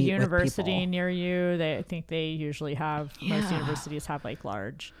you can have a meet with university people. near you, I think they usually have, most Yeah. universities have like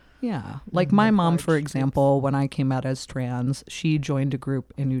large. Yeah. Like my mom, for large example, when I came out as trans, she joined a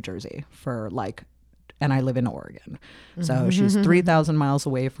group in New Jersey for like, and I live in Oregon. So she's 3,000 miles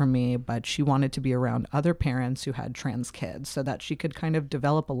away from me, but she wanted to be around other parents who had trans kids so that she could kind of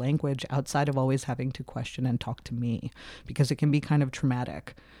develop a language outside of always having to question and talk to me, because it can be kind of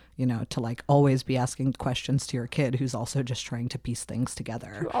traumatic, you know, to like always be asking questions to your kid who's also just trying to piece things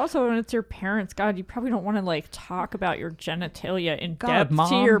together. Also, when it's your parents, God, you probably don't want to like talk about your genitalia in God, depth Mom,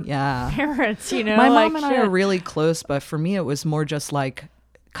 to your yeah. parents, you know? My like, mom and I are really close, but for me, it was more just like,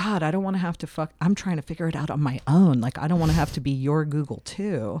 God, I don't want to have to I'm trying to figure it out on my own. Like, I don't want to have to be your Google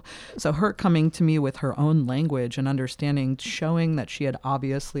too. So her coming to me with her own language and understanding, showing that she had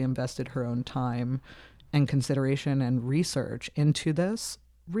obviously invested her own time and consideration and research into this,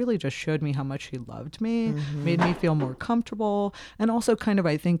 really just showed me how much she loved me, made me feel more comfortable, and also kind of,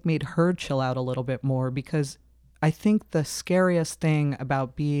 I think, made her chill out a little bit more, because I think the scariest thing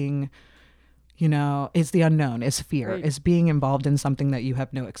about being, you know, is the unknown, is fear, Right. is being involved in something that you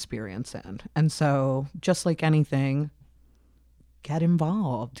have no experience in. And so just like anything, get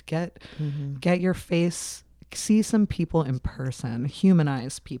involved, get your face, see some people in person,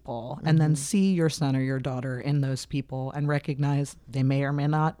 humanize people, and then see your son or your daughter in those people and recognize they may or may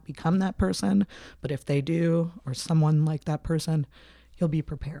not become that person. But if they do, or someone like that person, you'll be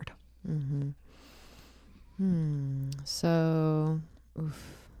prepared. So,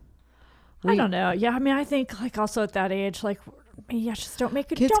 I don't know. Yeah, I mean, I think like also at that age, like, yeah, just don't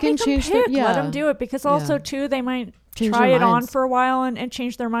make it. Kids Don't can make them change pick. their- Let yeah. them do it, because also Yeah. too, they might Change try their it on minds. for a while and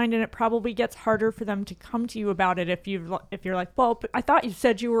change their mind, and it probably gets harder for them to come to you about it if you're like, well, but I thought you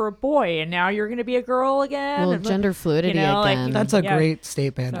said you were a boy and now you're going to be a girl again. well, And, gender fluidity you know, like, again. That's a Yeah. great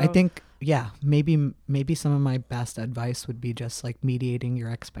statement. I So- think, yeah, maybe some of my best advice would be just like mediating your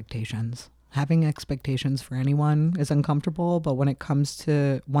expectations. having expectations for anyone is uncomfortable. But when it comes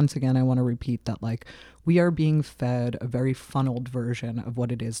to, once again, I want to repeat that, like, we are being fed a very funneled version of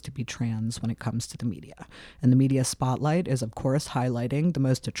what it is to be trans when it comes to the media. And the media spotlight is, of course, highlighting the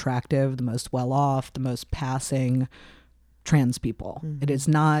most attractive, the most well-off, the most passing trans people. It is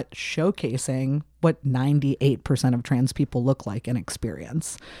not showcasing what 98% of trans people look like and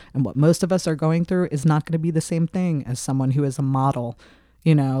experience. And what most of us are going through is not going to be the same thing as someone who is a model.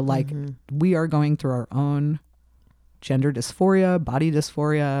 You know, like, we are going through our own gender dysphoria, body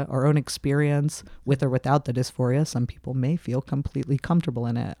dysphoria, our own experience with or without the dysphoria. Some people may feel completely comfortable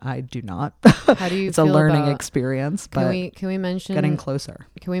in it. I do not. How do you It's a feel learning about- experience, but Can we mention getting closer.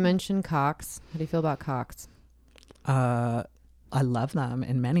 Can we mention cocks? How do you feel about cocks? I love them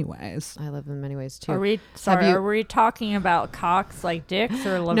in many ways. I love them in many ways too. Are we are we talking about cocks like dicks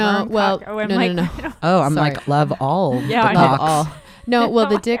or Laverne No, well, cock? Oh, I'm no, like, no. Oh, I'm Sorry. like, love all Yeah, the I know. cocks. all. No, well,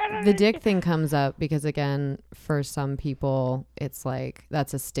 the dick thing comes up because, again, for some people, it's like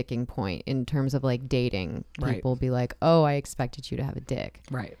that's a sticking point in terms of like dating. Right. People be like, "Oh, I expected you to have a dick."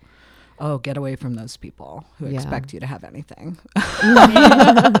 Right. Oh, get away from those people who Yeah. expect you to have anything.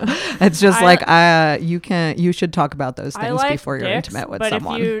 It's just you should talk about those I things like before you're dicks, intimate with but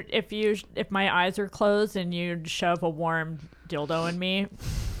someone. if my eyes are closed and you'd shove a warm dildo in me,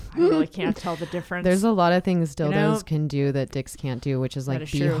 I really can't tell the difference. There's a lot of things dildos know, can do that dicks can't do, which is like that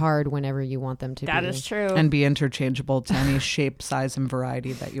is be true. hard whenever you want them to That be. is true. And be interchangeable to any shape, size, and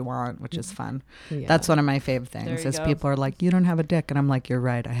variety that you want, which is fun. Yeah. That's one of my fave There things you is go. people are like, you don't have a dick. And I'm like, you're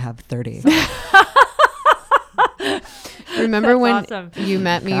right. I have 30. Remember when awesome. you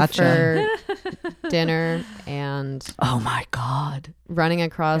met me Gotcha. for dinner and Oh my God. running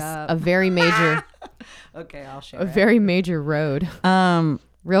across Yeah. a very major, Okay, I'll share a very major road, it.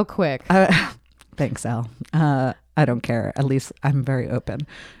 real quick? Thanks, Al. I don't care. At least I'm very open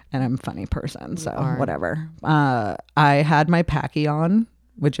and I'm a funny person. So are. whatever. I had my packy on,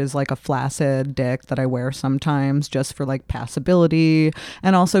 which is like a flaccid dick that I wear sometimes just for like passability.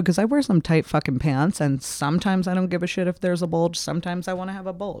 And also because I wear some tight fucking pants and sometimes I don't give a shit if there's a bulge. Sometimes I want to have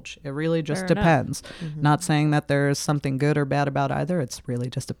a bulge. It really just Fair enough. depends. Not saying that there's something good or bad about either. It's really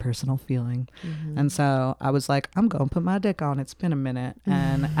just a personal feeling. And so I was like, I'm going to put my dick on. It's been a minute.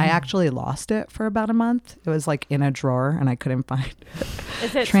 And I actually lost it for about a month. It was like in a drawer and I couldn't find it.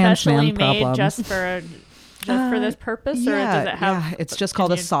 Is it Trans man specially made problems. just for this purpose, or does it have? It's just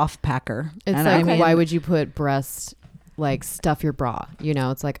called a soft packer. It's And like, I mean, why would you put breast, like, stuff your bra? You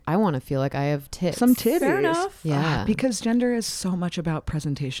know, it's like, I want to feel like I have tits. some titties? Fair enough. Yeah. Because gender is so much about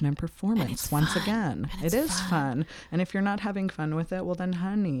presentation and performance. it's Once fun. again, it is fun. And if you're not having fun with it, well then,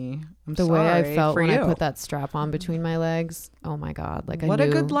 honey, I'm The sorry way I felt for when you. I put that strap on between my legs, oh my God. Like, What I a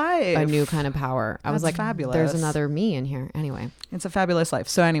knew, good life. a new kind of power. I was That's like, fabulous. there's another me in here. Anyway. It's a fabulous life.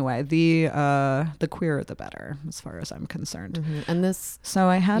 So anyway, the queerer the better, as far as I'm concerned. And this, So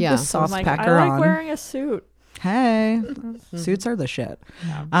I had Yeah. this So I'm soft like, packer I like on. wearing a suit. Hey, suits are the shit.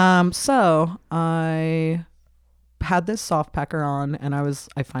 So I had this soft packer on and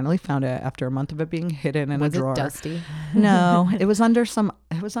I finally found it after a month of it being hidden in was a drawer. it dusty? No, it was under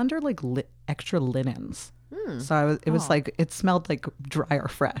like extra linens. So it was like, it smelled like dry or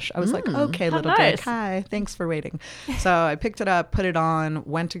fresh. I was like, okay, How little nice. dick. Hi, thanks for waiting. So I picked it up, put it on,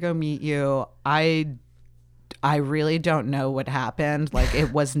 went to go meet you. I really don't know what happened. Like,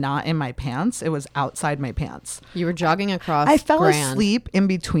 it was not in my pants. It was outside my pants. You were jogging across I fell Grand. asleep in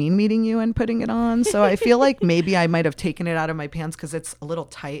between meeting you and putting it on. So I feel like maybe I might have taken it out of my pants because it's a little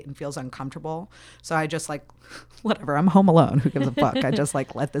tight and feels uncomfortable. So I just like, whatever, I'm home alone. Who gives a fuck? I just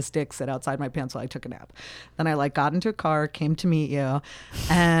like let this dick sit outside my pants while I took a nap. Then I like got into a car, came to meet you,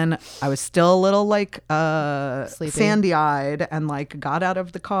 and I was still a little like Sleepy. sandy eyed and like got out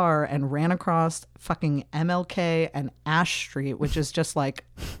of the car and ran across fucking MLK and Ash Street, which is just like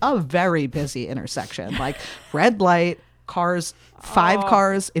a very busy intersection. Like red light, cars, 5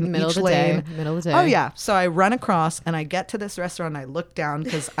 cars in Middle each of the day. lane. Middle of the day. Oh yeah. So I run across and I get to this restaurant and I look down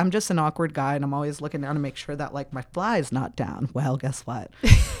because I'm just an awkward guy and I'm always looking down to make sure that like my fly is not down. Well, guess what?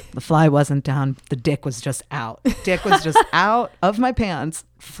 The fly wasn't down. The dick was just out. Dick was just out of my pants,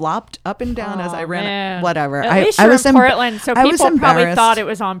 flopped up and down as I ran. Man. Whatever. At least you're in Portland, so I was people probably embarrassed. thought it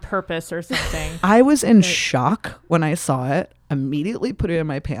was on purpose or something. I was in shock when I saw it. Immediately put it in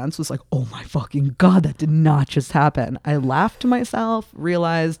my pants, was like, oh my fucking God, that did not just happen. I laughed to myself,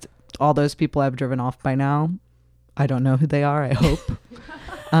 realized all those people I've driven off by now. I don't know who they are, I hope.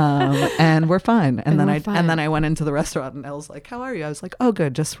 And we're fine. And then we're fine. I went into the restaurant and Elle's like, how are you? I was like, oh,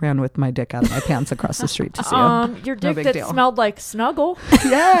 good. Just ran with my dick out of my pants across the street to see you. Your No dick big that deal. smelled like Snuggle.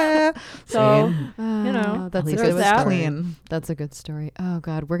 Yeah. So, See? you know, that's At a least good it was story. clean. That's a good story. Oh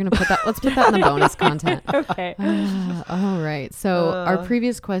God, we're gonna put that. Let's put that in the bonus content. okay. All right. So our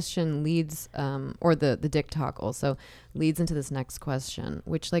previous question leads, or the dick talk also leads into this next question,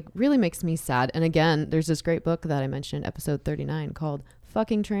 which like really makes me sad. And again, there's this great book that I mentioned, episode 39, called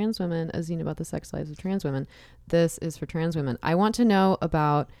 "Fucking Trans Women: A Zine About the Sex Lives of Trans Women." This is for trans women. I want to know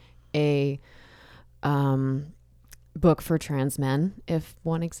about a book for trans men, if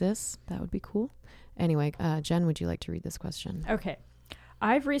one exists. That would be cool. Anyway, Jen, would you like to read this question? Okay.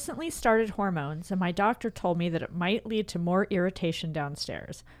 I've recently started hormones, and my doctor told me that it might lead to more irritation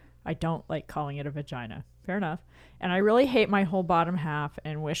downstairs. I don't like calling it a vagina. Fair enough. And I really hate my whole bottom half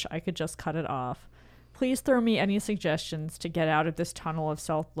and wish I could just cut it off. Please throw me any suggestions to get out of this tunnel of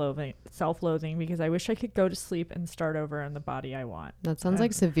self-loathing because I wish I could go to sleep and start over in the body I want. That sounds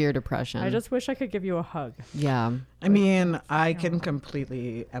like severe depression. I just wish I could give you a hug. Yeah. I mean, I can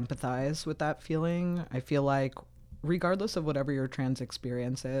completely empathize with that feeling. I feel like regardless of whatever your trans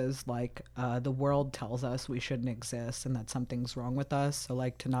experience is, like the world tells us we shouldn't exist and that something's wrong with us. So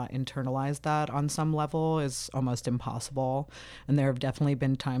like to not internalize that on some level is almost impossible. And there have definitely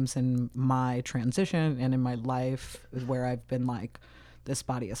been times in my transition and in my life where I've been like, this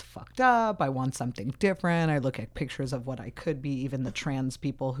body is fucked up. I want something different. I look at pictures of what I could be, even the trans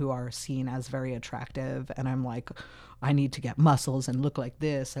people who are seen as very attractive. And I'm like, I need to get muscles and look like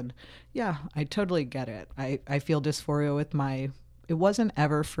this. And yeah, I totally get it. I feel dysphoria with it wasn't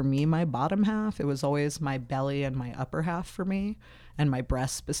ever for me my bottom half. It was always my belly and my upper half for me, and my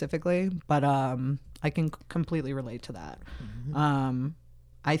breasts specifically. But I can completely relate to that. Mm-hmm.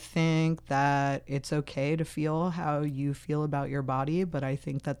 I think that it's okay to feel how you feel about your body, but I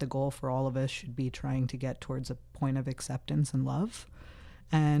think that the goal for all of us should be trying to get towards a point of acceptance and love,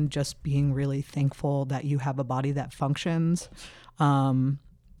 and just being really thankful that you have a body that functions, and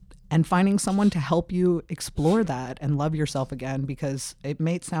finding someone to help you explore that and love yourself again, because it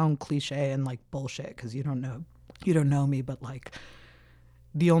may sound cliche and like bullshit because you don't know me, but like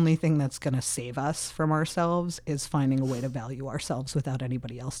the only thing that's going to save us from ourselves is finding a way to value ourselves without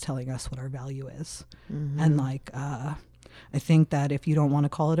anybody else telling us what our value is. Mm-hmm. And like, I think that if you don't want to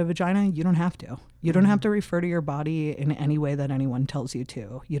call it a vagina, you don't have to. You don't have to refer to your body in any way that anyone tells you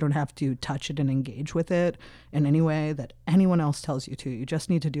to. You don't have to touch it and engage with it in any way that anyone else tells you to. You just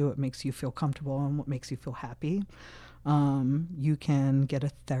need to do what makes you feel comfortable and what makes you feel happy. You can get a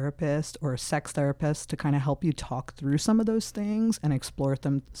therapist or a sex therapist to kind of help you talk through some of those things and explore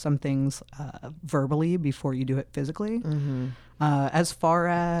some things verbally before you do it physically. Mm-hmm. As far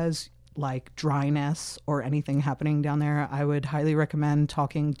as like dryness or anything happening down there, I would highly recommend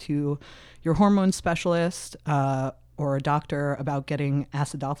talking to your hormone specialist or a doctor about getting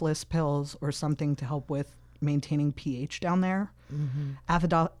acidophilus pills or something to help with maintaining pH down there. Mm-hmm.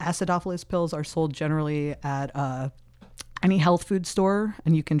 Acidophilus pills are sold generally at any health food store,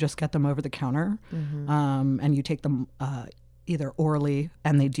 and you can just get them over the counter. Mm-hmm. And you take them either orally,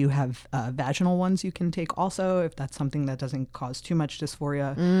 and they do have vaginal ones you can take also, if that's something that doesn't cause too much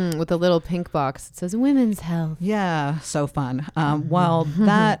dysphoria. With a little pink box, it says women's health. Yeah, so fun. Well,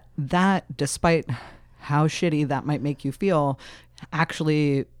 that despite how shitty that might make you feel,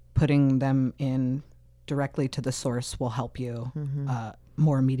 actually putting them in directly to the source will help you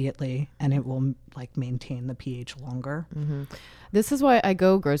more immediately, and it will like maintain the pH longer. Mm-hmm. This is why I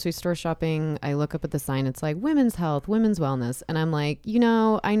go grocery store shopping. I look up at the sign. It's like women's health, women's wellness. And I'm like,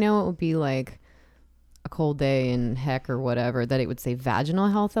 I know it would be like a cold day in heck or whatever that it would say vaginal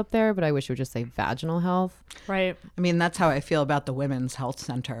health up there, but I wish it would just say vaginal health. Right. I mean, that's how I feel about the Women's Health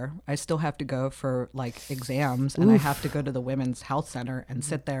Center. I still have to go for like exams, and I have to go to the Women's Health Center and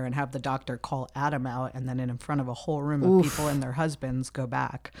sit there and have the doctor call Adam out, and then in front of a whole room of people and their husbands go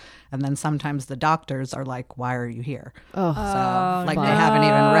back. And then sometimes the doctors are like, why are you here? They haven't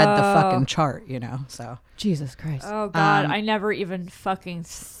even read the fucking chart, so. Jesus Christ. Oh God, I never even fucking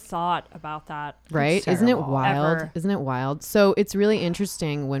thought about that. Right? Isn't it wild? Ever. Isn't it wild? So it's really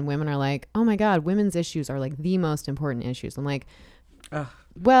interesting when women are like, oh my God, women's issues are like the most important issues. I'm like,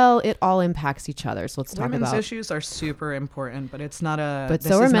 well, it all impacts each other. So let's talk about women's issues are super important, but it's not a. But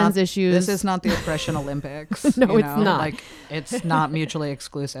so are men's issues. This is not the oppression Olympics. No, it's not. Like it's not mutually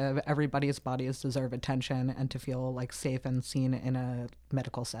exclusive. Everybody's bodies deserve attention and to feel like safe and seen in a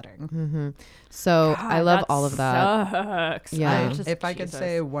medical setting. Mm-hmm. So God, I love all of that. Sucks. Yeah. If I could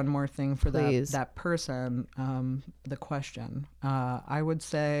say one more thing for Please. that person, the question, I would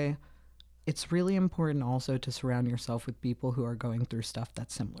say, it's really important also to surround yourself with people who are going through stuff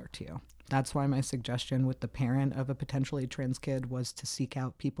that's similar to you. That's why my suggestion with the parent of a potentially trans kid was to seek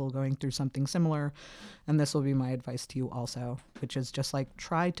out people going through something similar. And this will be my advice to you also, which is just like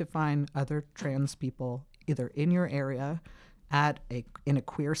try to find other trans people either in your area in a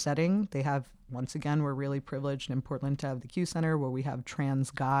queer setting. They have, once again, we're really privileged in Portland to have the Q Center where we have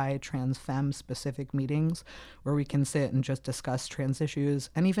trans guy, trans femme specific meetings where we can sit and just discuss trans issues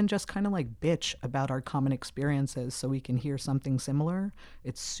and even just kind of like bitch about our common experiences so we can hear something similar.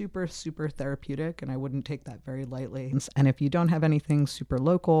 It's super, super therapeutic, and I wouldn't take that very lightly. And if you don't have anything super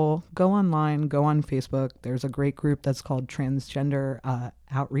local, go online, go on Facebook. There's a great group that's called Transgender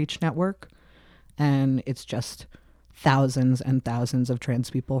Outreach Network, and it's just thousands and thousands of trans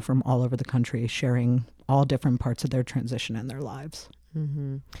people from all over the country sharing all different parts of their transition in their lives.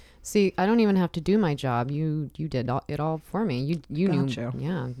 Mm-hmm. See, I don't even have to do my job. You did it all for me. You knew,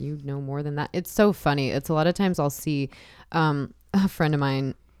 yeah, you know more than that. It's so funny. It's a lot of times I'll see a friend of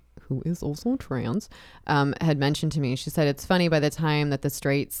mine who is also trans had mentioned to me, she said it's funny, by the time that the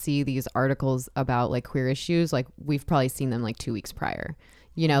straights see these articles about like queer issues, like we've probably seen them like 2 weeks prior.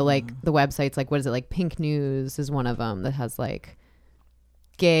 You know, like the websites, like, what is it? Like Pink News is one of them that has like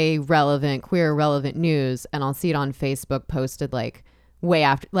gay relevant, queer relevant news. And I'll see it on Facebook posted like way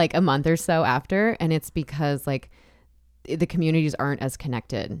after, like a month or so after. And it's because like the communities aren't as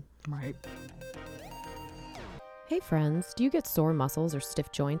connected. Right. Hey friends, do you get sore muscles or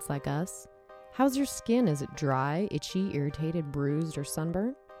stiff joints like us? How's your skin? Is it dry, itchy, irritated, bruised, or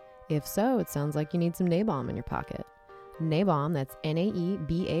sunburned? If so, it sounds like you need some Nabalm in your pocket. Nabalm, that's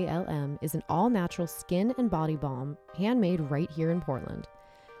Naebalm, is an all-natural skin and body balm handmade right here in Portland.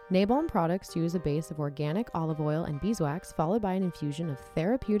 Nabalm products use a base of organic olive oil and beeswax, followed by an infusion of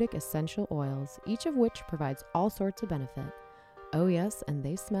therapeutic essential oils, each of which provides all sorts of benefit. Oh yes, and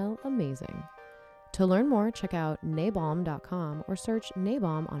they smell amazing. To learn more, check out nabalm.com or search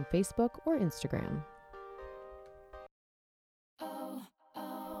Nabalm on Facebook or Instagram.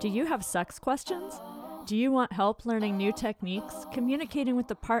 Do you have sex questions? Do you want help learning new techniques, communicating with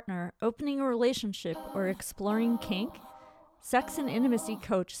a partner, opening a relationship, or exploring kink? Sex and intimacy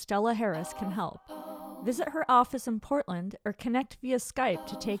coach Stella Harris can help. Visit her office in Portland or connect via Skype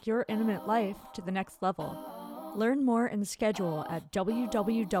to take your intimate life to the next level. Learn more and schedule at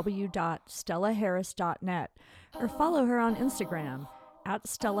www.stellaharris.net or follow her on Instagram at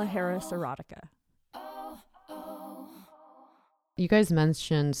Stella Harris Erotica. You guys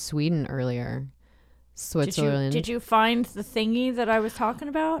mentioned Sweden earlier. Switzerland. Did you find the thingy that I was talking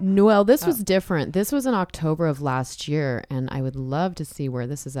about? No, well, this was different. This was in October of last year, and I would love to see where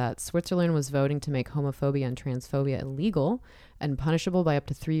this is at. Switzerland was voting to make homophobia and transphobia illegal and punishable by up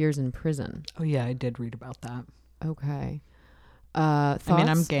to 3 years in prison. Oh, yeah, I did read about that. Okay. Thoughts? I mean,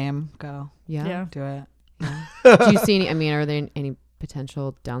 I'm game. Go. Yeah. Do it. Yeah. Do you see are there any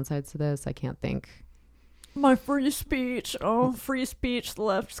potential downsides to this? I can't think. My free speech. Oh, free speech. The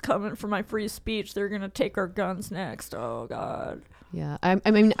left's coming for my free speech. They're going to take our guns next. Oh, God. Yeah.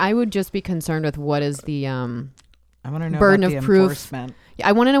 I mean, I would just be concerned with what is the I want to know burden about of the proof. Enforcement. Yeah,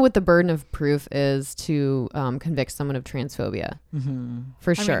 I want to know what the burden of proof is to convict someone of transphobia. Mm-hmm.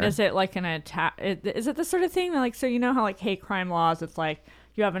 For sure. I mean, is it like an attack? Is it the sort of thing that, like, so you know how like hate crime laws, it's like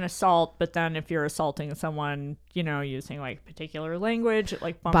you have an assault, but then if you're assaulting someone, you know, using like particular language, it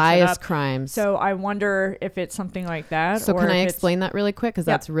like bumps bias it up. crimes. So I wonder if it's something like that. So or can I if explain that really quick? Because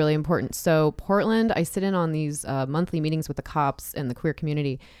that's really important. So Portland, I sit in on these monthly meetings with the cops and the queer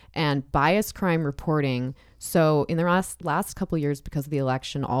community, and bias crime reporting. So in the last couple of years, because of the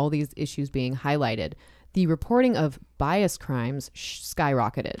election, all these issues being highlighted, the reporting of bias crimes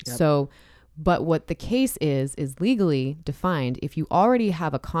skyrocketed. Yep. So, but what the case is legally defined. If you already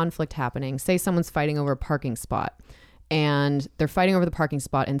have a conflict happening, say someone's fighting over a parking spot, and they're fighting over the parking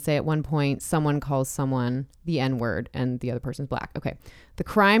spot, and say at one point someone calls someone the N-word and the other person's black. Okay. The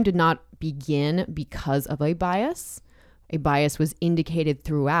crime did not begin because of a bias. A bias was indicated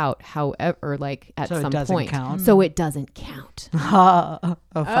throughout, however, like at some point. Count. So it doesn't count. Fun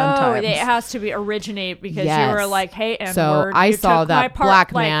times. It has to be originate because Yes. you were like, hey, N-word. So I you saw took my that part,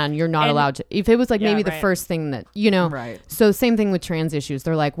 black like, man, you're not and- allowed to. If it was like Yeah, maybe the right. first thing that, you know. Right. So same thing with trans issues.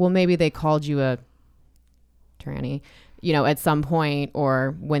 They're like, well, maybe they called you a tranny, you know, at some point,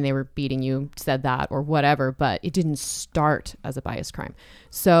 or when they were beating you said that or whatever, but it didn't start as a bias crime.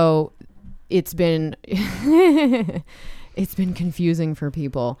 So it's been it's been confusing for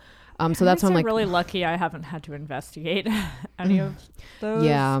people. So that's why I'm like really lucky I haven't had to investigate any of those.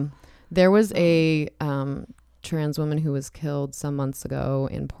 Yeah. There was a trans woman who was killed some months ago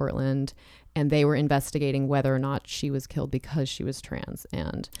in Portland, and they were investigating whether or not she was killed because she was trans.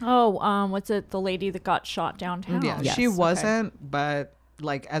 And what's it? The lady that got shot downtown. Yeah, Yes. she wasn't, but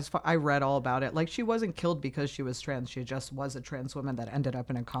like as far I read all about it, like she wasn't killed because she was trans. She just was a trans woman that ended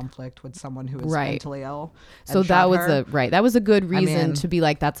up in a conflict with someone who was Right. mentally ill. so and that shot was her. that was a good reason mean- to be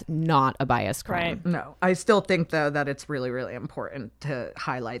like, that's not a bias crime. Right. No, I still think though that it's really, really important to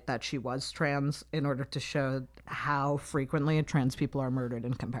highlight that she was trans in order to show how frequently trans people are murdered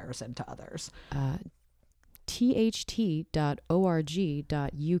in comparison to others.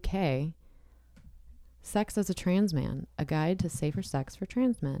 tht.org.uk. Sex as a Trans Man, a guide to safer sex for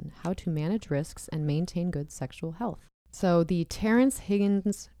trans men, how to manage risks and maintain good sexual health. So the Terence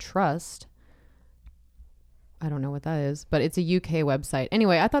Higgins Trust, I don't know what that is, but it's a UK website.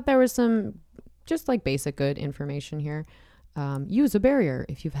 Anyway, I thought there was some just like basic good information here. Use a barrier.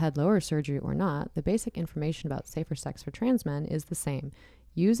 If you've had lower surgery or not, the basic information about safer sex for trans men is the same.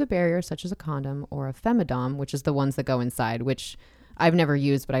 Use a barrier such as a condom or a femidom, which is the ones that go inside, which I've never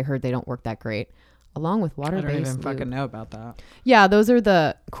used, but I heard they don't work that great. Along with I don't water-based even lube. fucking know about that. Yeah, those are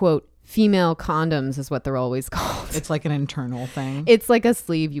the, quote, female condoms is what they're always called. It's like an internal thing. It's like a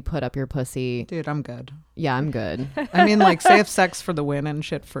sleeve you put up your pussy. Dude, I'm good. Yeah, I'm good. I mean, like safe sex for the win and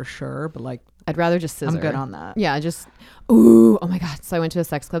shit for sure, but like I'd rather just scissor. I'm good on that. Yeah, just, ooh, oh my God. So I went to a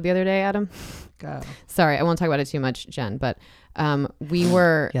sex club the other day, Adam. Go. Sorry, I won't talk about it too much, Jen, but we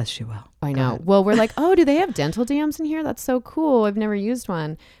were, Yes, she will. I Go know. ahead. Well, we're like, oh, do they have dental dams in here? That's so cool. I've never used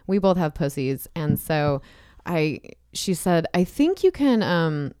one. We both have pussies. And so she said, I think you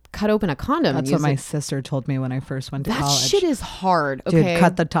can cut open a condom. That's and what use my it. sister told me when I first went to That college. shit is hard. Dude, Okay.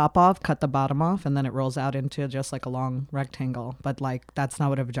 cut the top off, cut the bottom off, and then it rolls out into just like a long rectangle. But like that's not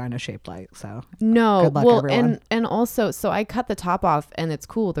what a vagina shaped like. So No, Good luck, well, everyone. and also, so I cut the top off, and it's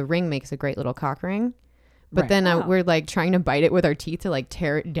cool. The ring makes a great little cock ring, but Right. then Wow. we're like trying to bite it with our teeth to like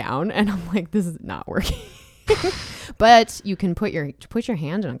tear it down, and I'm like, this is not working. But you can put your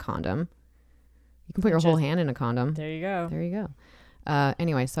hand in a condom. You can put your whole hand in a condom. There you go. There you go.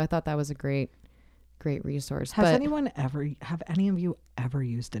 Anyway, so I thought that was a great resource. has but have any of you ever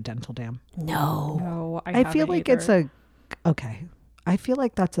used a dental dam? no, No, I feel haven't like either. it's okay. I feel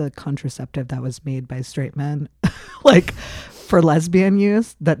like that's a contraceptive that was made by straight men, like for lesbian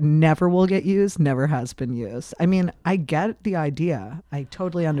use that never will get used, never has been used. I mean, I get the idea. I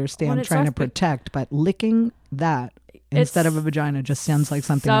totally understand it trying to sucks be- protect, but licking that instead of a vagina just sounds like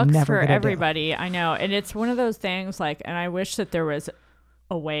something I'm sucks never for gonna do. everybody. I know, and it's one of those things. Like, and I wish that there was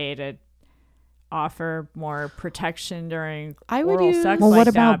a way to offer more protection during I would oral use- sex. Well, like what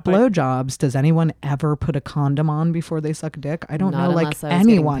about that, but blowjobs? Does anyone ever put a condom on before they suck dick? I don't Not know, like unless I was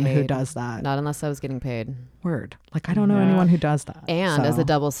getting anyone who paid. does that. not unless I was getting paid. Word. Like I don't know Yeah. anyone who does that. And as So- a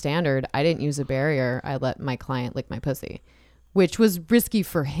double standard, I didn't use a barrier. I let my client lick my pussy, which was risky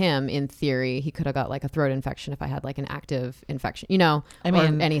for him in theory. He could have got like a throat infection if I had like an active infection, I or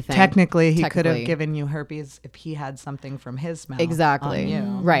mean, anything. technically, he could have Technically. given you herpes if he had something from his mouth. Exactly. On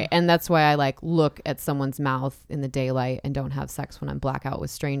you. Right. And that's why I like look at someone's mouth in the daylight and don't have sex when I'm blackout with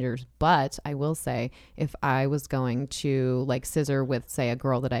strangers. But I will say, if I was going to like scissor with, say, a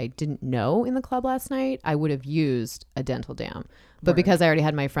girl that I didn't know in the club last night, I would have used a dental dam. But Word. because I already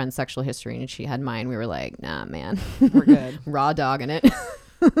had my friend's sexual history and she had mine, we were like, nah, man, We're good. raw dogging it.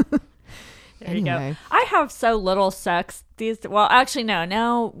 there you go. Anyway. I have so little sex these. Well, actually, no.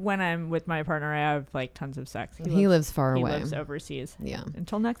 Now, when I'm with my partner, I have like tons of sex. He lives far He away. lives overseas. Yeah.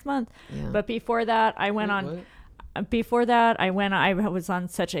 Until next month. Yeah. But before that, I went on. Before that, I was on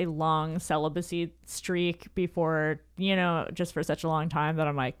such a long celibacy streak before, just for such a long time that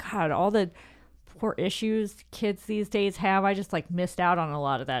I'm like, God, all the poor issues kids these days have. I just like missed out on a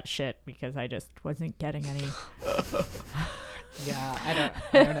lot of that shit because I just wasn't getting any. Yeah, I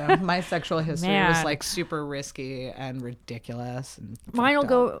don't know. My sexual history was Man. like super risky and ridiculous. And Mine will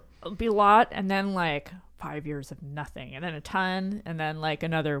fucked up. be a lot, and then like 5 years of nothing, and then a ton, and then like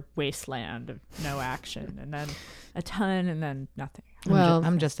another wasteland of no action, and then a ton, and then nothing. Well,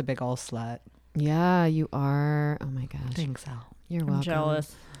 I'm just a big old slut. yeah, you are. Oh my gosh. Thanks, Al. You're I'm welcome.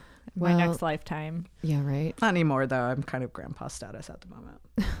 jealous. My Well- next lifetime. Yeah, right. Not anymore though. I'm kind of grandpa status at the moment.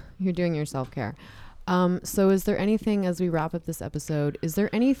 You're doing your self-care. So is there anything, as we wrap up this episode, is there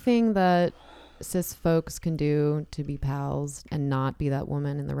anything that cis folks can do to be pals and not be that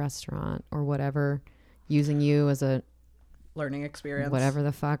woman in the restaurant or whatever, using you as a Learning experience. whatever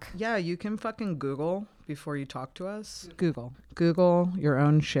the fuck? Yeah, you can fucking Google before you talk to us. Google your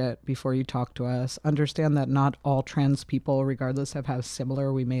own shit before you talk to us. Understand that not all trans people, regardless of how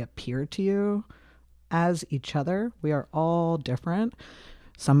similar we may appear to you as each other, we are all different.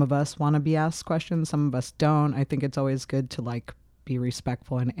 Some of us want to be asked questions, some of us don't. I think it's always good to like be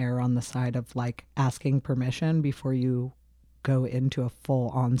respectful and err on the side of like asking permission before you go into a full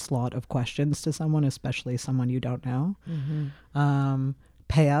onslaught of questions to someone, especially someone you don't know.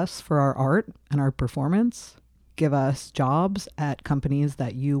 Pay us for our art and our performance. Give us jobs at companies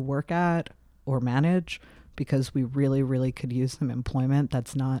that you work at or manage, because we really, really could use some employment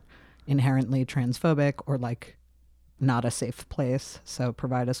that's not inherently transphobic or like not a safe place. So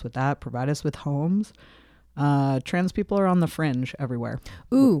provide us with that. Provide us with homes. Trans people are on the fringe everywhere.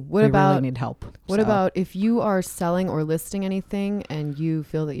 Ooh, what we about really need help. What So, about if you are selling or listing anything and you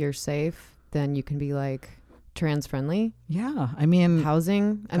feel that you're safe, then you can be like trans friendly Yeah, I mean,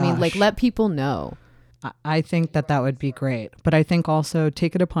 housing. I mean, like Gosh. let people know. I think that would be great. But I think also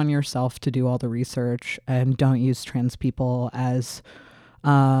take it upon yourself to do all the research and don't use trans people as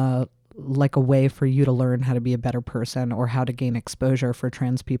like a way for you to learn how to be a better person or how to gain exposure for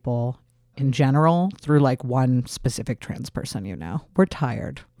trans people in general through like one specific trans person. We're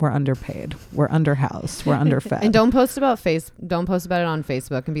tired, we're underpaid, we're underhoused, we're underfed. And don't post about it on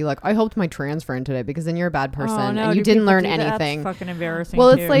Facebook and be like, I helped my trans friend today, because then you're a bad person Oh, no, and you do didn't people learn do that? That's anything. fucking embarrassing. Well,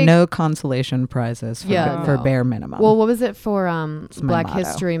 it's too. like- No consolation prizes for, Yeah, for no. bare minimum. Well, what was it for my Black motto.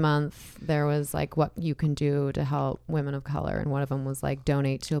 History Month? There was like what you can do to help women of color, and one of them was like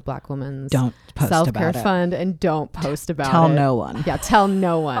donate to a Black woman's Don't post self-care about it. fund, and don't post about Tell it. no one. Yeah, tell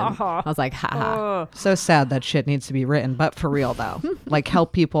no one. Uh-huh. I was like, haha. Oh. So sad that shit needs to be written, but for real though. Like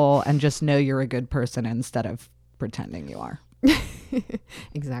help people and just know you're a good person instead of pretending you are.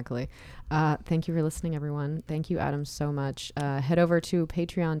 Exactly. Thank you for listening, everyone. Thank you, Adam, so much. Head over to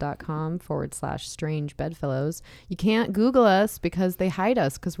patreon.com/strange bedfellows. You can't Google us because they hide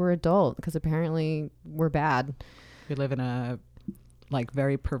us because we're adult, because apparently we're bad. We live in a like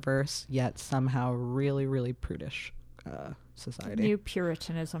very perverse yet somehow really, really prudish society. New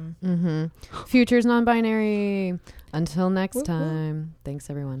Puritanism. Future's non-binary. Until next time. Thanks,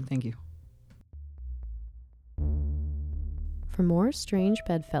 everyone. Thank you. For more Strange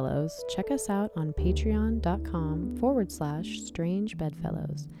Bedfellows, check us out on patreon.com/strange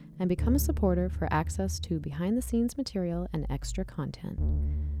bedfellows and become a supporter for access to behind-the-scenes material and extra content.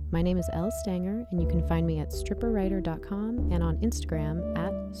 My name is Elle Stanger, and you can find me at stripperwriter.com and on Instagram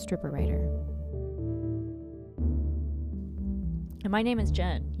at stripperwriter. And my name is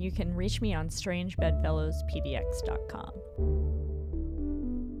Jen. You can reach me on strangebedfellowspdx.com.